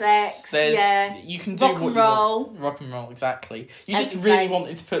 there's sex, you can do rock and roll. Rock and roll, exactly. You just really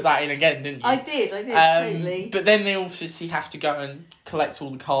wanted to put that in again, didn't you? I did, totally. But then they obviously have to go and collect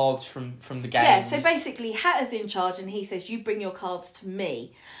all the cards from the games. Yeah, so basically Hatter's in charge, and he says, you bring your cards to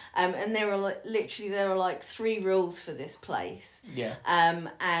me. And there are like 3 rules for this place. Yeah.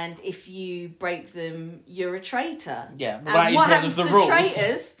 And if you break them, you're a traitor. Yeah, well, that is one of the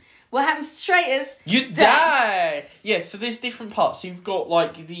rules. What happens to traitors? You die! Yeah, so there's different parts. You've got,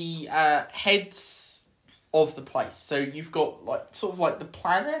 like, the heads of the place. So you've got, like, sort of like the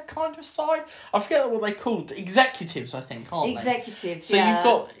planner kind of side. I forget what they're called. Executives, I think, aren't they? Executives,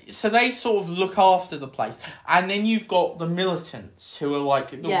 so so they sort of look after the place. And then you've got the militants, who are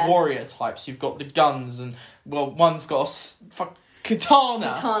like the warrior types. You've got the guns, and, well, one's got a katana.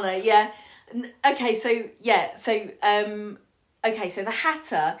 Katana, yeah. Okay, so the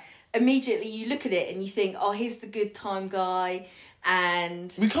Hatter, immediately you look at it and you think, oh, he's the good time guy,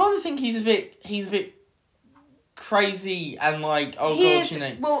 and... We kind of think he's a bit crazy and like, you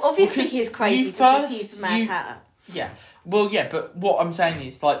know. Well, obviously he's crazy because he's the Mad Hatter. Yeah. Well, yeah, but what I'm saying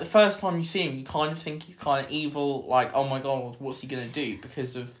is, like, the first time you see him, you kind of think he's kind of evil, like, oh my god, what's he going to do?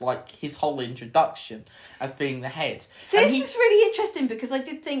 Because of, like, his whole introduction as being the head. So and this is really interesting, because I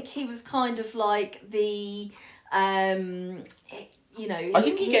did think he was kind of like the, you know... I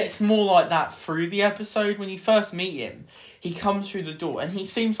think he gets more like that through the episode. When you first meet him, he comes through the door, and he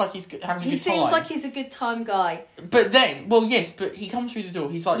seems like he's having a good time. He seems like he's a good time guy. But then, well, yes, but he comes through the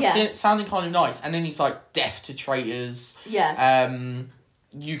door, he's like sounding kind of nice, and then he's like, death to traitors. Yeah.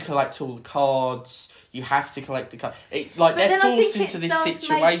 You collect all the cards, you have to collect the cards. They're forced into this situation. But then I think it does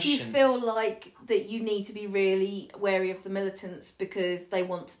make you feel like that you need to be really wary of the militants because they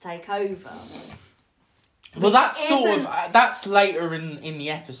want to take over. Well, that's later in the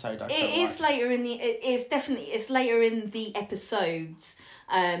episode. It's later in the episodes,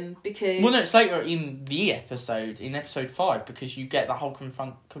 because... Well, no, it's later in the episode, in episode 5, because you get the whole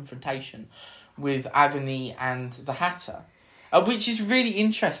confrontation with Agony and the Hatter, which is really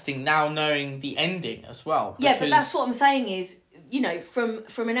interesting now knowing the ending as well. Yeah, but that's what I'm saying is, you know,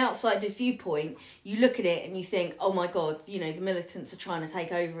 from an outsider's viewpoint, you look at it and you think, oh my god, you know, the militants are trying to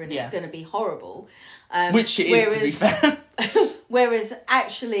take over and it's going to be horrible. Which it is, to be fair. Whereas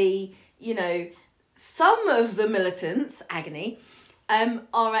actually, you know, some of the militants, Agony,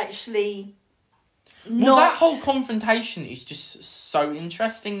 are actually not... Well, that whole confrontation is just so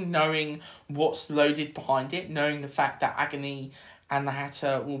interesting, knowing what's loaded behind it, knowing the fact that Agony and the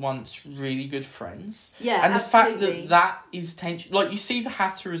Hatter were once really good friends. Yeah, and the absolutely. fact that is tension. Like, you see the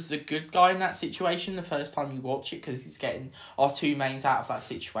Hatter as the good guy in that situation the first time you watch it, because he's getting our 2 mains out of that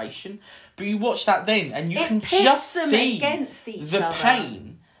situation. But you watch that then, and you can just see the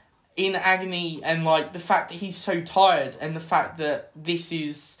pain in Agony, and, like, the fact that he's so tired, and the fact that this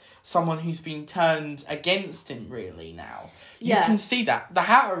is someone who's been turned against him, really, now. You can see that. The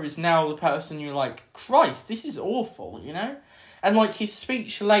Hatter is now the person you're like, Christ, this is awful, you know? And, like, his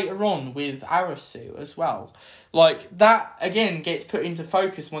speech later on with Arisu as well. Like, that, again, gets put into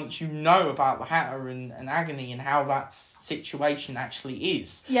focus once you know about the Hatter and Agony and how that situation actually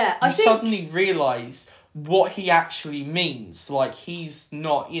is. Yeah, I think... You suddenly realise what he actually means. Like, he's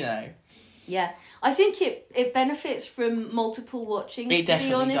not, you know... Yeah, I think it benefits from multiple watchings, to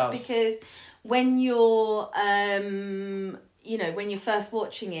be honest, because when you're, you know, when you're first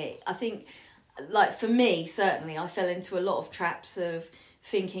watching it, I think... like for me, certainly, I fell into a lot of traps of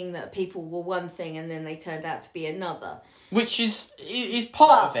thinking that people were one thing and then they turned out to be another. Which is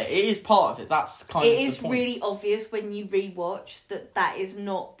part of it. It is part of it. That's kind of the point. It is really obvious when you rewatch that is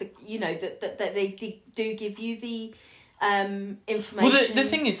not the, that they do give you the information. Well, the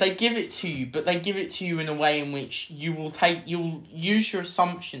thing is, they give it to you, but they give it to you in a way in which you'll use your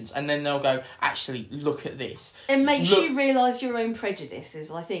assumptions, and then they'll go, actually, look at this. It makes you realise your own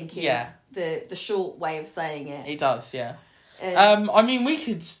prejudices, I think, is the short way of saying it. It does, yeah. I mean, we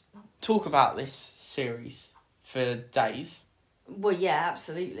could talk about this series for days. Well, yeah,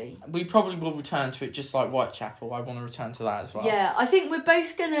 absolutely. We probably will return to it, just like Whitechapel. I want to return to that as well. Yeah, I think we're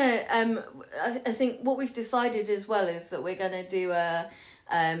both gonna. I think what we've decided as well is that we're gonna do a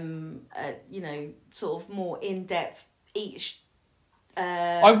sort of more in depth each.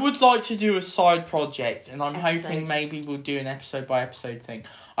 I would like to do a side project, and I'm hoping maybe we'll do an episode by episode thing.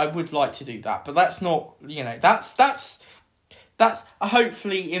 I would like to do that, but that's not. That's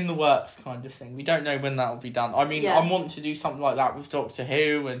hopefully in the works kind of thing. We don't know when that'll be done. I mean, I want to do something like that with Doctor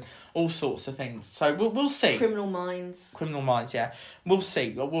Who and all sorts of things. So we'll see. Criminal Minds, yeah. We'll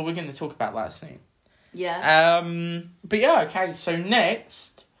see. Well, we're going to talk about that soon. Yeah. But yeah, okay. So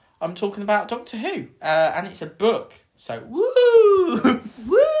next, I'm talking about Doctor Who, and it's a book. So woo,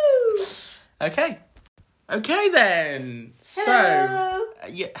 woo. Okay then. Hello.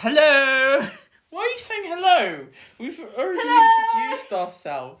 So hello. Why are you saying hello? We've already introduced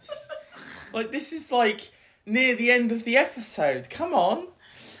ourselves. Like, this is, like, near the end of the episode. Come on.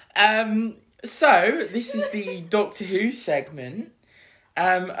 So, this is the Doctor Who segment.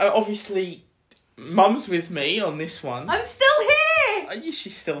 Obviously, Mum's with me on this one. I'm still here!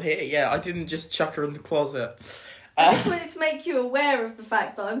 She's still here, yeah. I didn't just chuck her in the closet. I just wanted to make you aware of the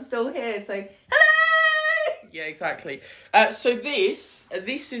fact that I'm still here, so... Hello! Yeah, exactly. So this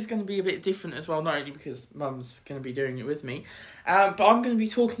is going to be a bit different as well, not only because Mum's going to be doing it with me, but I'm going to be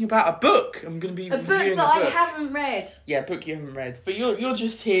talking about a book. I'm going to be reviewing a book that I haven't read. Yeah, a book you haven't read, but you're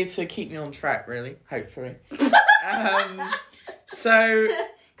just here to keep me on track, really. Hopefully. So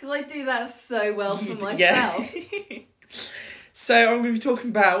because I do that so well for myself. Yeah. So I'm going to be talking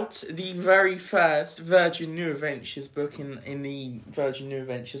about the very first Virgin New Adventures book in the Virgin New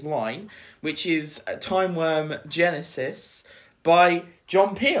Adventures line, which is Time Worm Genesis by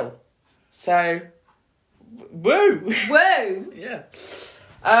John Peel. So, woo! Woo! Yeah.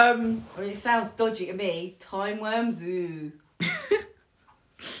 I mean, it sounds dodgy to me. Time Worm Zoo.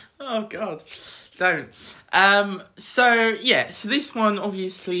 Oh, God. Don't. So this one,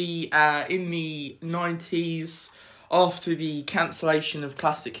 obviously, in the 90s... After the cancellation of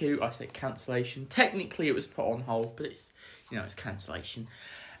Classic Who, I say cancellation. Technically, it was put on hold, but it's cancellation.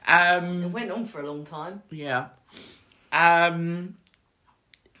 It went on for a long time. Yeah.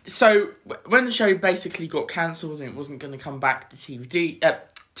 So when the show basically got cancelled and it wasn't going to come back to DVD,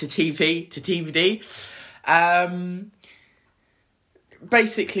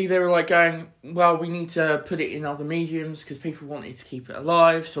 basically they were like going, well, we need to put it in other mediums because people wanted to keep it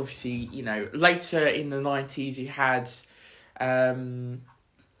alive. So obviously, later in the 90s you had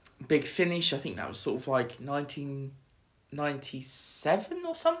Big Finish. I think that was sort of like 1997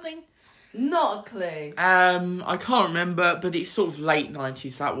 or something. Not a clue. I can't remember, but it's sort of late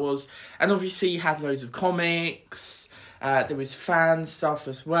 90s that was. And obviously you had loads of comics. There was fan stuff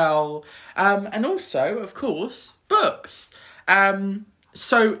as well. And also, of course, books.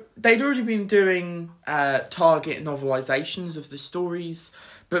 So they'd already been doing Target novelisations of the stories,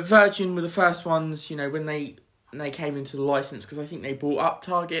 but Virgin were the first ones, when they came into the licence, because I think they bought up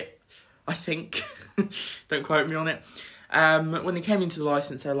Target, I think. Don't quote me on it. When they came into the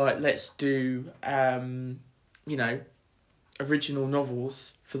licence, they were like, let's do, original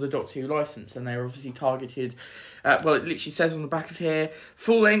novels for the Doctor Who licence, and they were obviously targeted. It literally says on the back of here,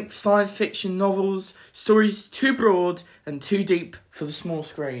 full-length science fiction novels, stories too broad and too deep for the small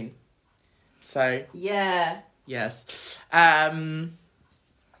screen. So yeah, yes. So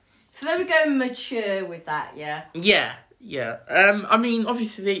they were going mature with that, yeah. Yeah. I mean,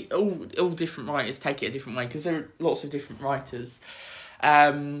 obviously, all different writers take it a different way because there are lots of different writers.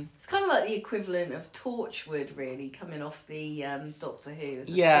 It's kind of like the equivalent of Torchwood, really, coming off the Doctor Who.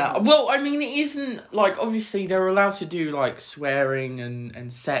 Yeah, well, I mean, it isn't, like, obviously they're allowed to do, like, swearing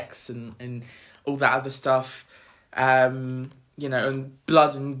and sex and all that other stuff, and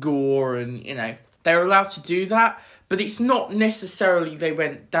blood and gore and, they're allowed to do that, but it's not necessarily they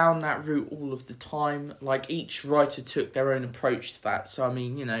went down that route all of the time. Like, each writer took their own approach to that, so, I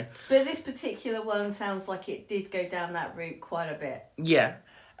mean, But this particular one sounds like it did go down that route quite a bit. Yeah.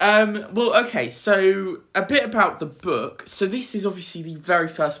 Well, okay, so a bit about the book. So this is obviously the very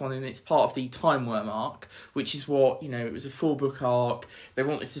first one, and it's part of the Time Worm arc, which is what, it was a 4-book arc. They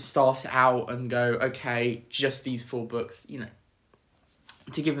wanted to start it out and go, okay, just these 4 books,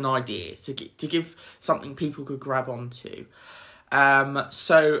 to give an idea, to give something people could grab onto.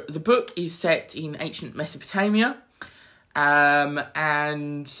 So the book is set in ancient Mesopotamia,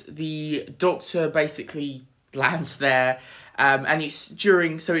 and the Doctor basically lands there. And it's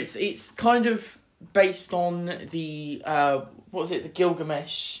it's kind of based on the the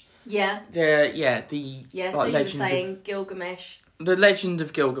Gilgamesh. Yeah. So you were saying Gilgamesh. The legend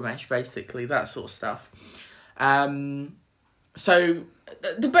of Gilgamesh, basically, that sort of stuff. So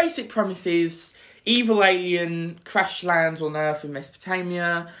the basic premise is evil alien crash lands on Earth in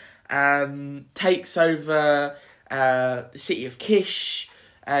Mesopotamia, takes over the city of Kish,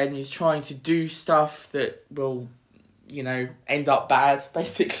 and is trying to do stuff that will, end up bad,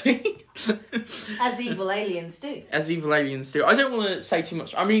 basically. As evil aliens do. As evil aliens do. I don't want to say too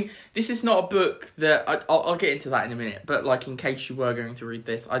much. I mean, this is not a book that... I'll get into that in a minute, but, in case you were going to read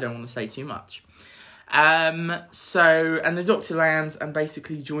this, I don't want to say too much. And the Doctor lands and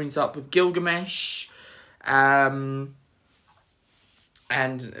basically joins up with Gilgamesh, and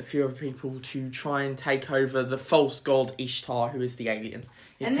a few other people to try and take over the false god Ishtar, who is the alien.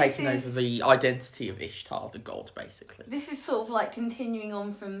 He's taking over the identity of Ishtar, the god, basically. This is sort of continuing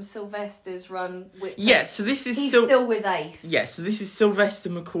on from Sylvester's run with... Yeah, so this is... He's still with Ace. Yeah, so this is Sylvester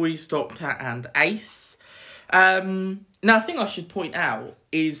McCoy's Doctor and Ace. Now, a thing I should point out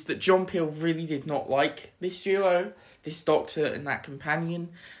is that John Peel really did not like this duo, this Doctor and that companion.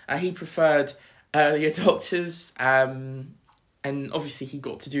 He preferred earlier Doctors, and obviously he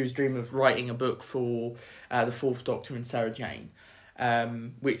got to do his dream of writing a book for the 4th Doctor and Sarah Jane,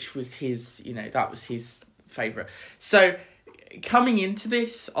 which was his, that was his favourite. So, coming into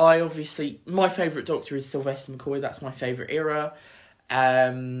this, my favourite Doctor is Sylvester McCoy. That's my favourite era.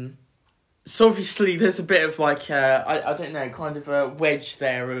 So obviously there's a bit of I don't know, kind of a wedge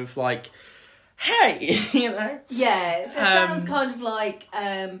there of hey, Yeah, so it sounds kind of like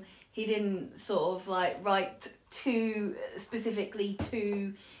he didn't sort of write specifically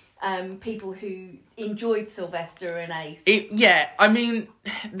to people who enjoyed Sylvester and Ace.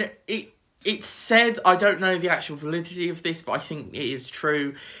 It's said, I don't know the actual validity of this, but I think it is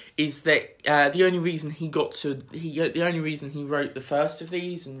true, is that the only reason he wrote the first of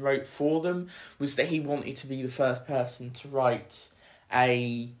these and wrote for them was that he wanted to be the first person to write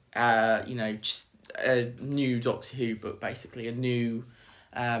just a new Doctor Who book, basically, a new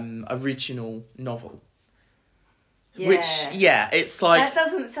original novel. Yeah. Which, it's that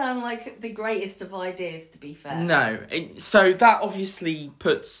doesn't sound like the greatest of ideas, to be fair. No. So that obviously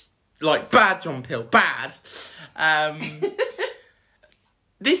puts, bad John Peel, bad.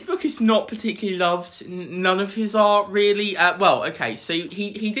 This book is not particularly loved. None of his are, really. So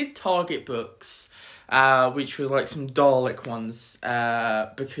he did Target books, which was, some Dalek ones,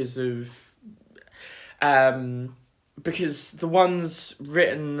 because the ones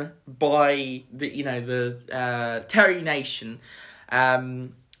written by the Terry Nation,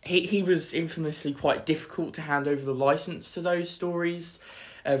 he was infamously quite difficult to hand over the license to those stories.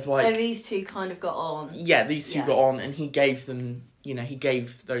 So these two kind of got on. Yeah, these two got on, and he gave them, he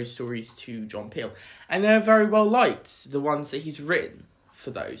gave those stories to John Peel, and they're very well liked. The ones that he's written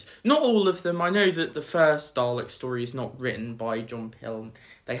for those, not all of them. I know that the first Dalek story is not written by John Peel.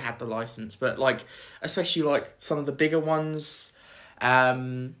 They had the license, but especially some of the bigger ones.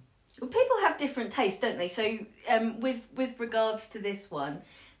 Well, people have different tastes, don't they? So, with regards to this one,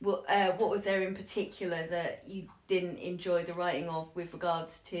 what was there in particular that you didn't enjoy the writing of with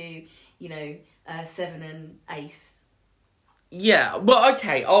regards to, Seven and Ace? Yeah, well,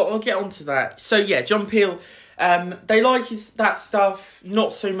 okay, I'll get onto that. So yeah, John Peel, they like that stuff,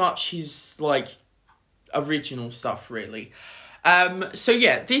 not so much his original stuff, really. So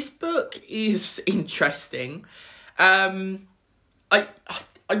yeah, this book is interesting. I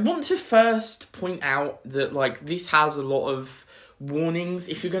want to first point out that this has a lot of warnings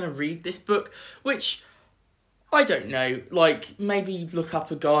if you're going to read this book, which I don't know, maybe look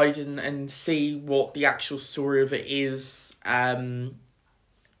up a guide and see what the actual story of it is, and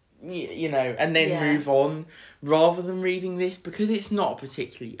then move on, rather than reading this, because it's not a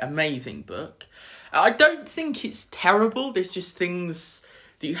particularly amazing book. I don't think it's terrible. There's just things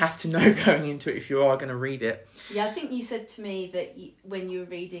that you have to know going into it if you are going to read it. Yeah, I think you said to me that when you were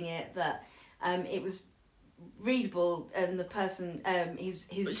reading it that it was readable, and the person he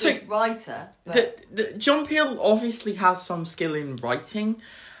was a good writer. John Peel obviously has some skill in writing.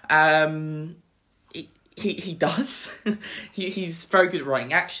 he does. He's very good at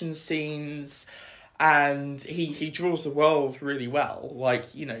writing action scenes, and he draws the world really well.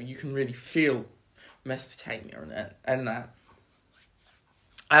 Like, you know, you can really feel Mesopotamia and that.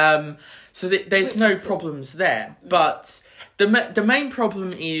 So there's no problems there, but the main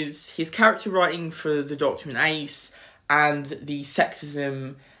problem is his character writing for the Doctor and Ace, and the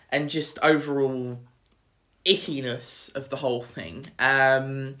sexism and just overall ickiness of the whole thing.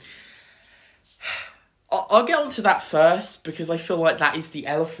 I'll get onto that first, because I feel like that is the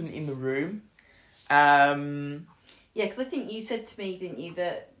elephant in the room. Yeah, because I think you said to me, didn't you,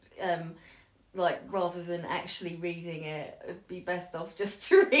 that like, rather than actually reading it, it'd be best off just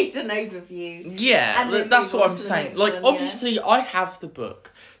to read an overview. Yeah, that's what I'm saying. Like, obviously, I have the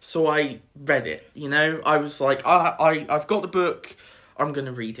book, so I read it, you know? I was like, I've got the book, I'm going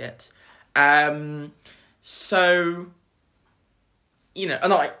to read it. So, you know,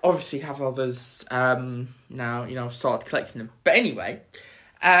 and I obviously have others now, you know, I've started collecting them. But anyway,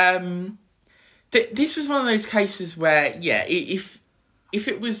 this was one of those cases where, yeah, if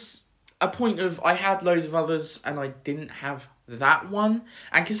it was a point of I had loads of others and I didn't have that one,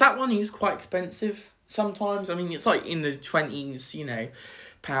 and because that one is quite expensive sometimes. I mean, it's like in the 20s, you know,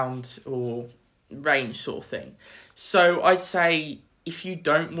 pound or range sort of thing. So I'd say if you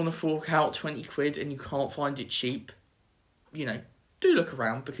don't want to fork out 20 quid and you can't find it cheap, you know, do look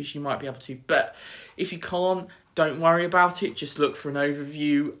around, because you might be able to. But if you can't, don't worry about it. Just look for an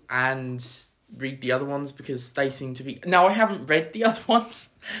overview and read the other ones, because they seem to be... Now, I haven't read the other ones,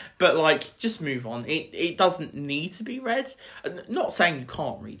 but, like, just move on. It doesn't need to be read. Not saying you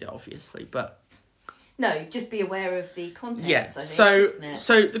can't read it, obviously, but... No, just be aware of the context, yeah, I think, isn't it?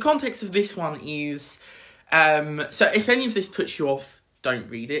 So the context of this one is... so if any of this puts you off, don't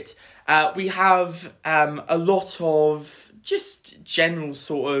read it. We have a lot of just general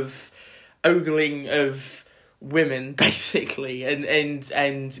sort of ogling of women, basically,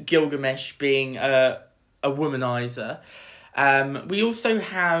 and Gilgamesh being a womanizer. We also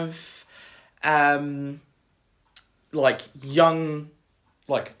have like young,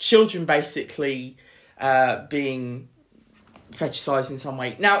 like children, basically being fetishized in some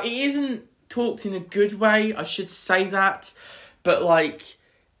way. Now, it isn't talked in a good way, I should say that, but like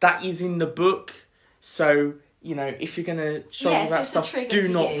that is in the book, so you know, if you're gonna show that stuff, do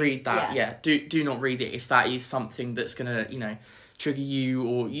not read that. Yeah, do not read it if that is something that's gonna, you know, trigger you,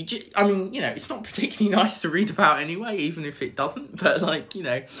 or you just, I mean, you know, it's not particularly nice to read about anyway, even if it doesn't, but like, you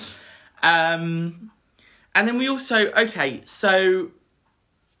know, and then we also, so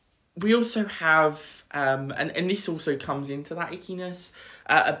we also have, and this also comes into that ickiness,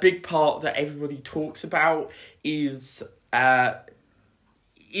 a big part that everybody talks about is to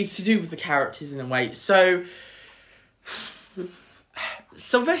do with the characters in a way. So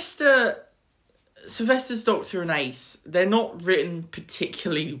Sylvester's Doctor and Ace, they're not written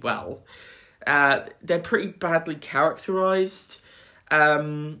particularly well. They're pretty badly characterised.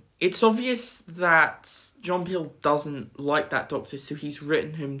 It's obvious that John Peel doesn't like that Doctor, so he's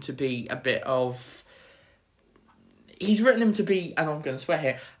written him to be and I'm going to swear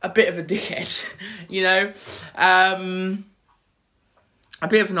here, a bit of a dickhead, you know? A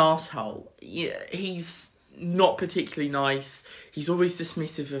bit of an arsehole. Yeah, he's not particularly nice. He's always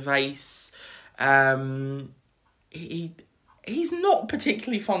dismissive of Ace. He's not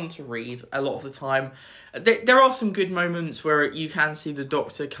particularly fun to read a lot of the time. There are some good moments where you can see the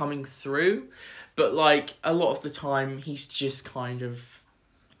Doctor coming through, but like a lot of the time he's just kind of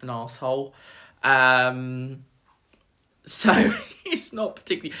an arsehole. So it's not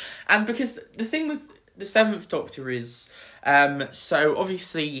particularly... And because the thing with the Seventh Doctor is... so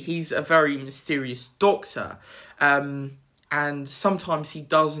obviously he's a very mysterious Doctor, and sometimes he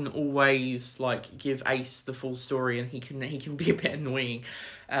doesn't always like give Ace the full story, and he can be a bit annoying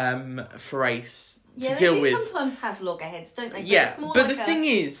for Ace to deal with. They sometimes have loggerheads, don't they? But the thing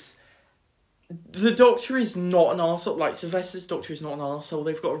is, the Doctor is not an arsehole. Like, Sylvester's Doctor is not an arsehole.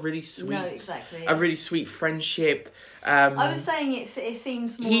 They've got a really sweet, a really sweet friendship. I was saying it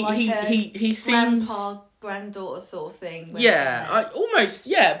seems more he seems granddaughter sort of thing. Almost,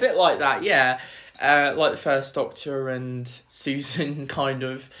 a bit like that, like the First Doctor and Susan, kind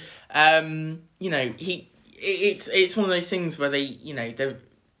of. You know, it's one of those things where they, you know,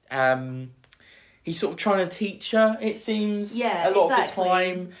 he's sort of trying to teach her, it seems, a lot of the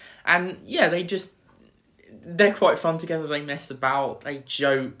time. And, they're quite fun together, they mess about, they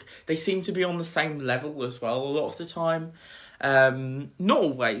joke, they seem to be on the same level as well a lot of the time. Not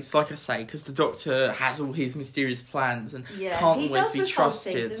always, like I say, because the Doctor has all his mysterious plans and can't always be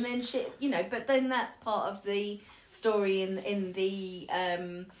trusted. And then but then that's part of the story in the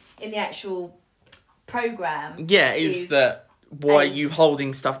actual program. Yeah, is that why are you Ace.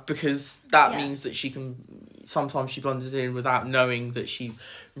 holding stuff? Because that means that she can. Sometimes she blunders in without knowing that she's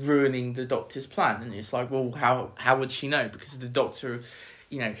ruining the Doctor's plan, and it's like, well, how would she know? Because the Doctor,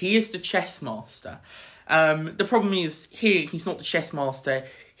 he is the chess master. The problem is here he's not the chess master.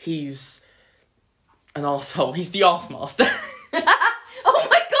 He's an arsehole. He's the arse master. Oh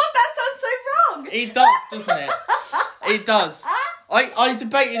my god, that sounds so wrong. It does, doesn't it? It does. I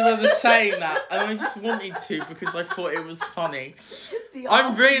debated whether saying that, and I just wanted to because I thought it was funny.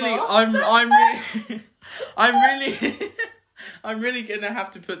 I'm really I'm really gonna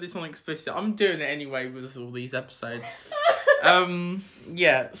have to put this on explicit. I'm doing it anyway with all these episodes.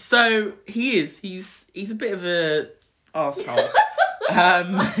 Yeah. So he's a bit of a arsehole.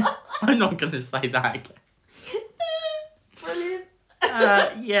 I'm not gonna say that again. Brilliant.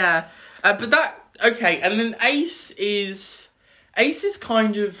 Yeah. But that okay, and then Ace is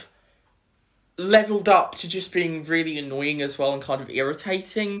kind of leveled up to just being really annoying as well and kind of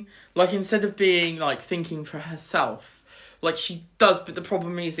irritating. Like, instead of being, like, thinking for herself, like, she does, but the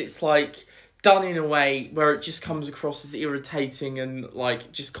problem is it's, like, done in a way where it just comes across as irritating and,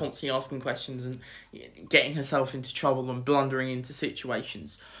 like, just constantly asking questions and getting herself into trouble and blundering into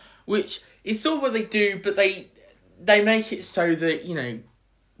situations. Which is sort of what they do, but they make it so that,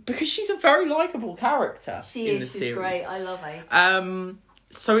 because she's a very likeable character in the series. She's great. I love Ace.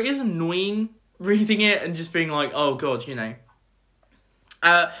 So it is annoying reading it and just being like, oh god, They've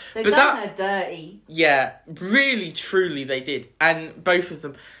done her dirty. Yeah, really, truly they did. And both of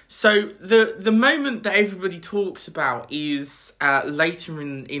them. So the moment that everybody talks about is later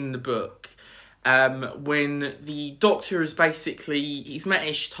in the book, when the Doctor is he's met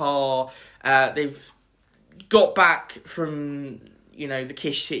Ishtar, they've got back from, the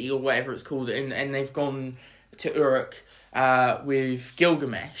Kish City or whatever it's called, and they've gone to Uruk with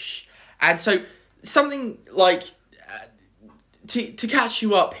Gilgamesh. And so something like, to catch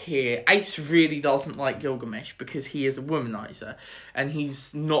you up here, Ace really doesn't like Gilgamesh because he is a womanizer and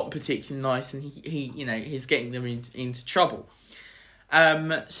he's not particularly nice, and he's getting them into trouble.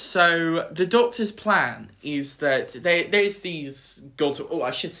 So the Doctor's plan is that there's these gods. Oh,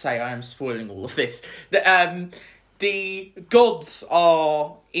 I should say I am spoiling all of this. The gods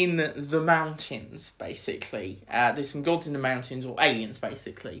are in the mountains, basically. There's some gods in the mountains, or aliens,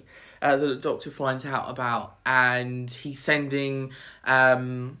 basically, that the Doctor finds out about. And he's sending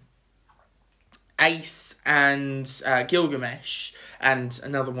Ace and Gilgamesh, and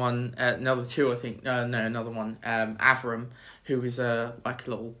another two, I think. Another one, Avram, who is a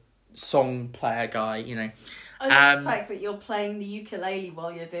little song player guy, I love the fact that you're playing the ukulele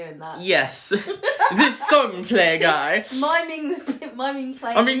while you're doing that. Yes. This song player guy. Miming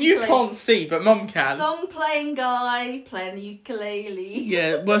playing. I mean, you can't see, but Mum can. Song playing guy playing the ukulele.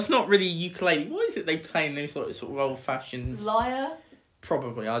 Yeah, well, it's not really ukulele. What is it they play in those sort of old-fashioned... Lyre?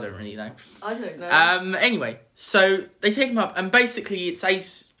 Probably, I don't really know. I don't know. Anyway, so they take him up, and basically it's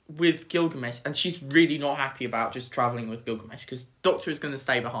Ace with Gilgamesh, and she's really not happy about just travelling with Gilgamesh, because Doctor is going to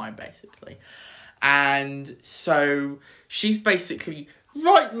stay behind, basically. And so she's basically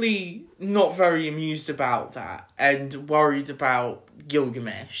rightly not very amused about that and worried about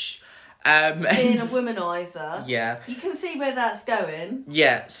Gilgamesh. Being a womanizer. Yeah. You can see where that's going.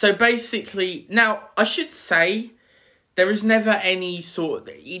 Yeah, so basically... Now, I should say, there is never any sort...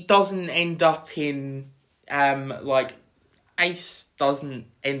 It doesn't end up in... Ace doesn't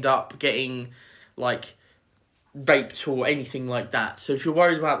end up getting, raped or anything like that. So if you're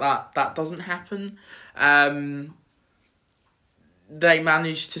worried about that doesn't happen. They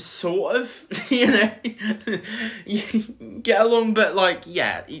manage to sort of, get along, but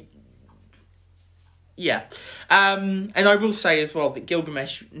yeah. Yeah. And I will say as well that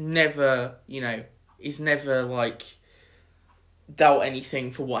Gilgamesh never, is never, dealt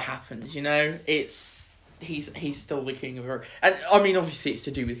anything for what happened, He's still the king of Uruk. And, I mean, obviously it's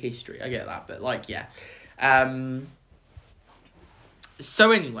to do with history, I get that, but, yeah.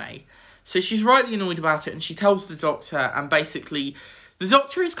 So anyway, so she's rightly annoyed about it, and she tells the Doctor, and basically the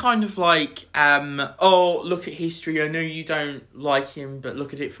Doctor is kind of oh, look at history, I know you don't like him, but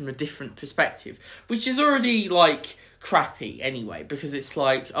look at it from a different perspective, which is already, crappy anyway, because it's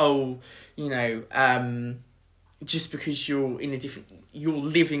just because you're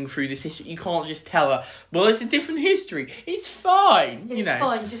living through this history, you can't just tell her, well, it's a different history, it's fine, It's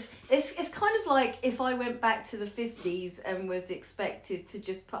fine, it's kind of like if I went back to the 50s and was expected to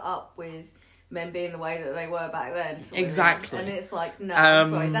just put up with men being the way that they were back then. Exactly. And it's no,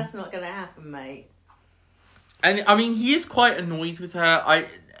 sorry, that's not going to happen, mate. And, I mean, he is quite annoyed with her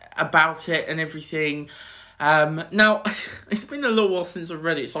about it and everything. Now, it's been a little while since I've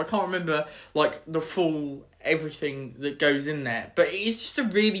read it, so I can't remember, like, the full everything that goes in there. But it's just a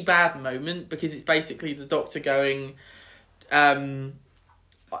really bad moment, because it's basically the Doctor going, I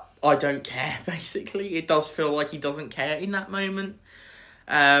don't care, basically. It does feel like he doesn't care in that moment.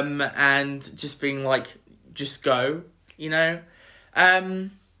 And just being like, just go, you know?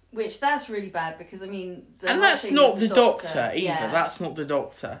 Which, that's really bad, because, I mean... And that's not the Doctor either. Yeah. That's not the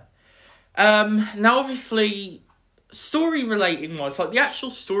Doctor. Now, obviously, story relating wise, like the actual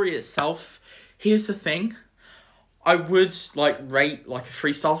story itself, here's the thing. I would rate a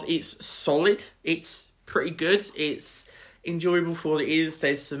 3 stars. It's solid. It's pretty good. It's enjoyable for what it is.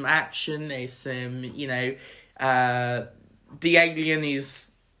 There's some action. There's some, the alien is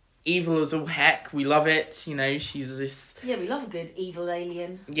evil as all heck. We love it. She's this... Yeah, we love a good evil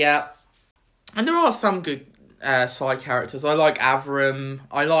alien. Yeah. And there are some good side characters. I like Avram.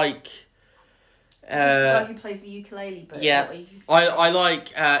 I like... the guy who plays the ukulele, but yeah, I like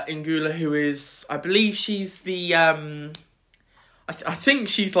Ingula, who is, I believe she's the I think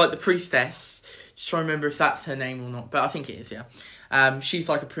she's like the priestess. Just trying to remember if that's her name or not, but I think it is. Yeah, she's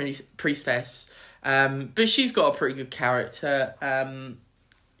like a priestess, but she's got a pretty good character.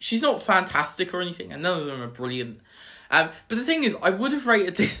 She's not fantastic or anything, and none of them are brilliant. But the thing is, I would have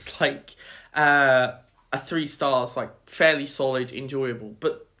rated this a 3 stars, fairly solid, enjoyable,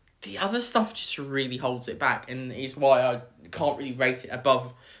 but the other stuff just really holds it back, and is why I can't really rate it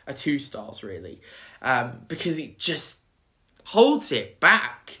above a 2 stars, really. Because it just holds it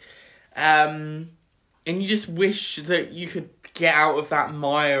back. And you just wish that you could get out of that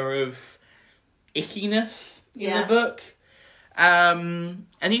mire of ickiness in the book. And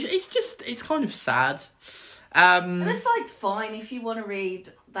it's kind of sad. And it's fine if you want to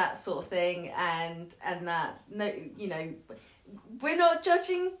read that sort of thing, and that, no, we're not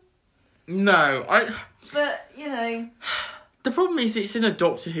judging. No, But, the problem is it's in a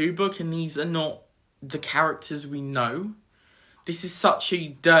Doctor Who book, and these are not the characters we know. This is such a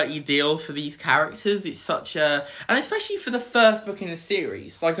dirty deal for these characters. It's such a... And especially for the first book in the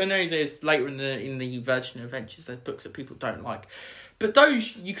series. I know there's later in the Virgin Adventures, there's books that people don't like. But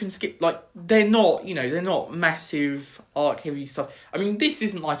those you can skip, they're not, they're not massive arc-heavy stuff. I mean, this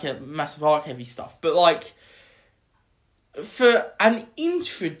isn't a massive arc-heavy stuff, but for an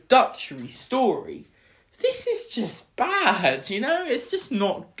introductory story, this is just bad, It's just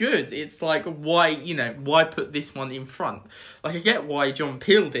not good. It's why put this one in front? I get why John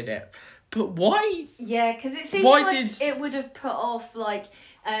Peel did it, but why? Yeah, because it seems it would have put off,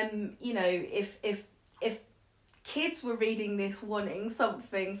 if kids were reading this wanting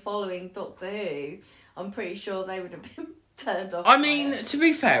something following Doctor Who, I'm pretty sure they would have been turned off. I mean, to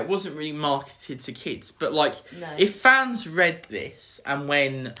be fair, it wasn't really marketed to kids, but no. If fans read this and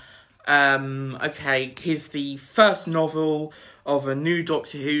when, okay, here's the first novel of a new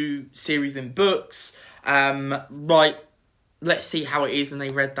Doctor Who series in books, right, let's see how it is, and they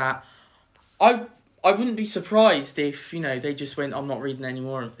read that, I wouldn't be surprised if, they just went, I'm not reading any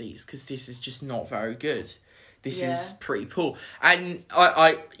more of these, because this is just not very good. This is pretty poor. And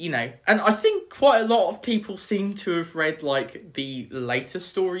and I think quite a lot of people seem to have read, the later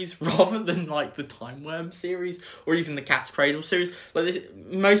stories rather than, the Time Worm series or even the Cat's Cradle series.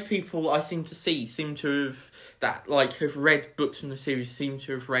 Most people I seem to have read books from the series, seem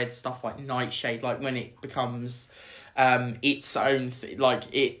to have read stuff like Nightshade, when it becomes its own,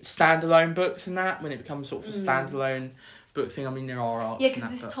 it's standalone books and that, when it becomes sort of a standalone book thing. I mean, there are arcs. Yeah, because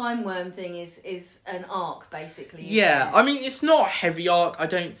this Time Worm thing is an arc, basically. Yeah, I mean, it's not a heavy arc. I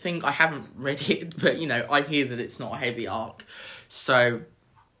don't think... I haven't read it, but, I hear that it's not a heavy arc. So,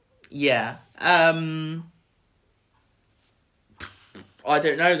 yeah. I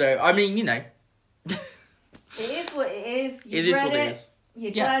don't know, though. I mean, It is what it is. It is what it is.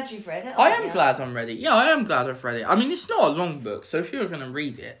 You're glad you've read it, I am glad I'm ready. Yeah, I am glad I've read it. I mean, it's not a long book, so if you're going to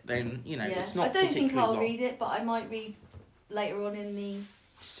read it, then, it's not particularly long. I don't think I'll read it, but I might read later on in the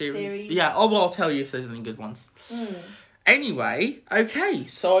series. Yeah, I'll tell you if there's any good ones. Anyway, okay,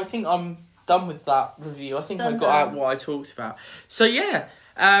 so I think I'm done with that review. I think I got out what I talked about. So yeah,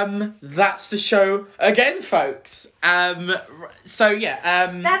 that's the show again, folks. So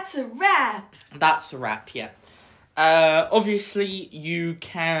yeah, that's a wrap. That's a wrap, yeah. Obviously, you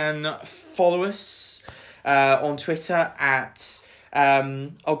can follow us on Twitter at...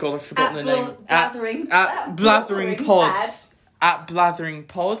 oh god, I've forgotten the name. Blathering Pods. At Blathering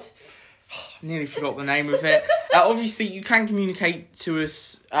Pod. Nearly forgot the name of it. Obviously, you can communicate to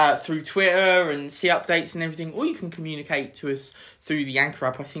us through Twitter and see updates and everything, or you can communicate to us through the Anchor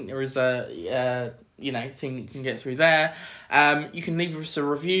app. I think there is a thing that you can get through there. You can leave us a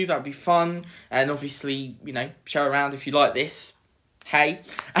review, that'd be fun. And obviously, share around if you like this. Hey.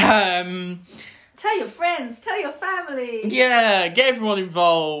 Tell your friends, tell your family. Yeah, get everyone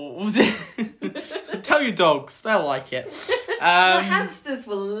involved. Tell your dogs, they'll like it. The hamsters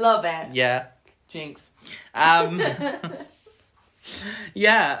will love it. Yeah, jinx.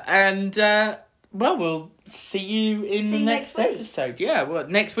 Yeah, and we'll see you in the next episode. Yeah, well,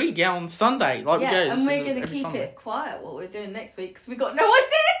 next week, on Sunday, like we go. And we're going to keep Sunday. It quiet what we're doing next week because we got no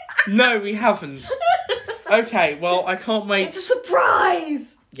idea. No, we haven't. Okay, well, I can't wait. It's a surprise.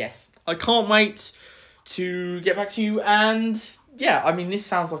 Yes, I can't wait to get back to you. And yeah, I mean, this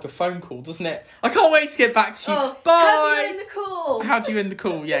sounds like a phone call, doesn't it? I can't wait to get back to you. Bye. How do you end the call? How do you end the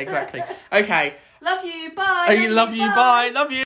call? Yeah, exactly. Okay. Love you. Bye. Love you. Bye. Love you.